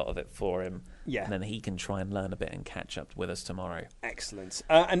video a lot of it for him. Yeah. And then he can try and learn a bit and catch up with us tomorrow. Excellent.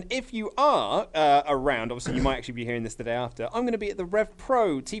 And if you are around, obviously you might actually be hearing this the day after. I'm going to be at the Rev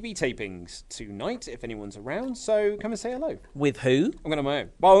Pro TV tapings tonight. If anyone's around, so come and say hello. With who? I'm going on my own.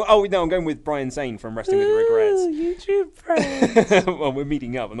 Well, I'm going with Brian Zane from Wrestling with Regrets. YouTube friends. Well, we're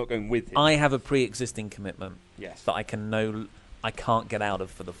meeting up. I'm not going with him. I have a pre-existing commitment. Yes. That I can't get out of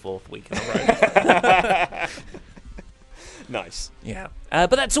for the 4th week in a row. Nice. Yeah.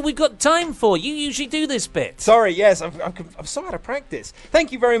 But that's all we've got time for. You usually do this bit. Sorry, yes, I'm so out of practice.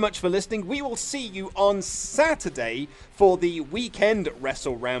 Thank you very much for listening. We will see you on Saturday for the weekend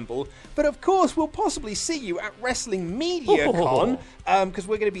Wrestle Ramble. But of course, we'll possibly see you at Wrestling Media Con, because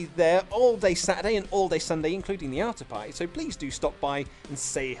we're going to be there all day Saturday and all day Sunday, including the after party. So please do stop by and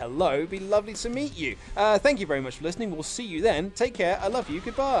say hello. It'd be lovely to meet you. Thank you very much for listening. We'll see you then. Take care. I love you.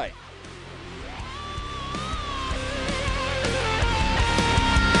 Goodbye.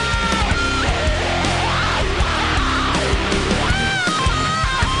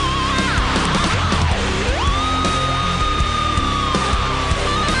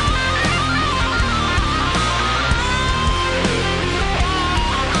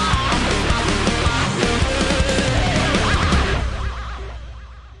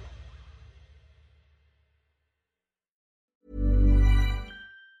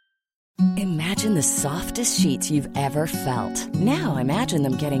 Imagine the softest sheets you've ever felt. Now imagine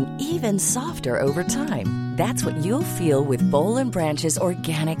them getting even softer over time. That's what you'll feel with Boll & Branch's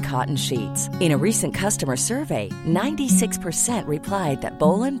organic cotton sheets. In a recent customer survey, 96% replied that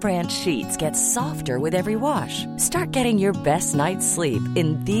Boll & Branch sheets get softer with every wash. Start getting your best night's sleep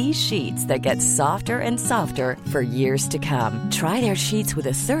in these sheets that get softer and softer for years to come. Try their sheets with a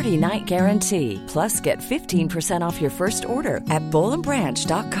 30-night guarantee. Plus, get 15% off your first order at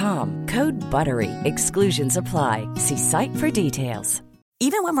bollandbranch.com. Code BUTTERY. Exclusions apply. See site for details.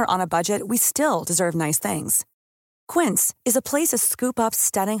 Even when we're on a budget, we still deserve nice things. Quince is a place to scoop up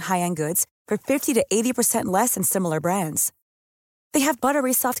stunning high-end goods for 50 to 80% less than similar brands. They have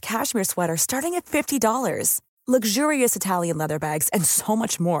buttery soft cashmere sweaters starting at $50, luxurious Italian leather bags, and so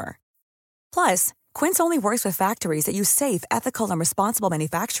much more. Plus, Quince only works with factories that use safe, ethical, and responsible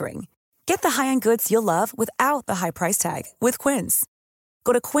manufacturing. Get the high-end goods you'll love without the high price tag with Quince.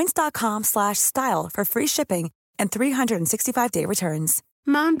 Go to quince.com/style for free shipping and 365-day returns.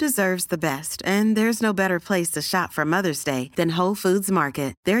 Mom deserves the best, and there's no better place to shop for Mother's Day than Whole Foods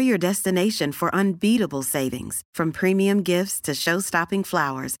Market. They're your destination for unbeatable savings, from premium gifts to show-stopping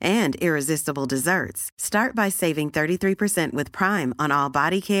flowers and irresistible desserts. Start by saving 33% with Prime on all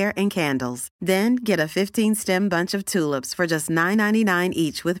body care and candles. Then get a 15-stem bunch of tulips for just $9.99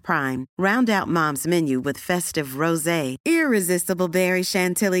 each with Prime. Round out Mom's menu with festive rosé, irresistible berry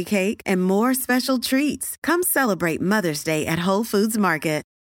chantilly cake, and more special treats. Come celebrate Mother's Day at Whole Foods Market.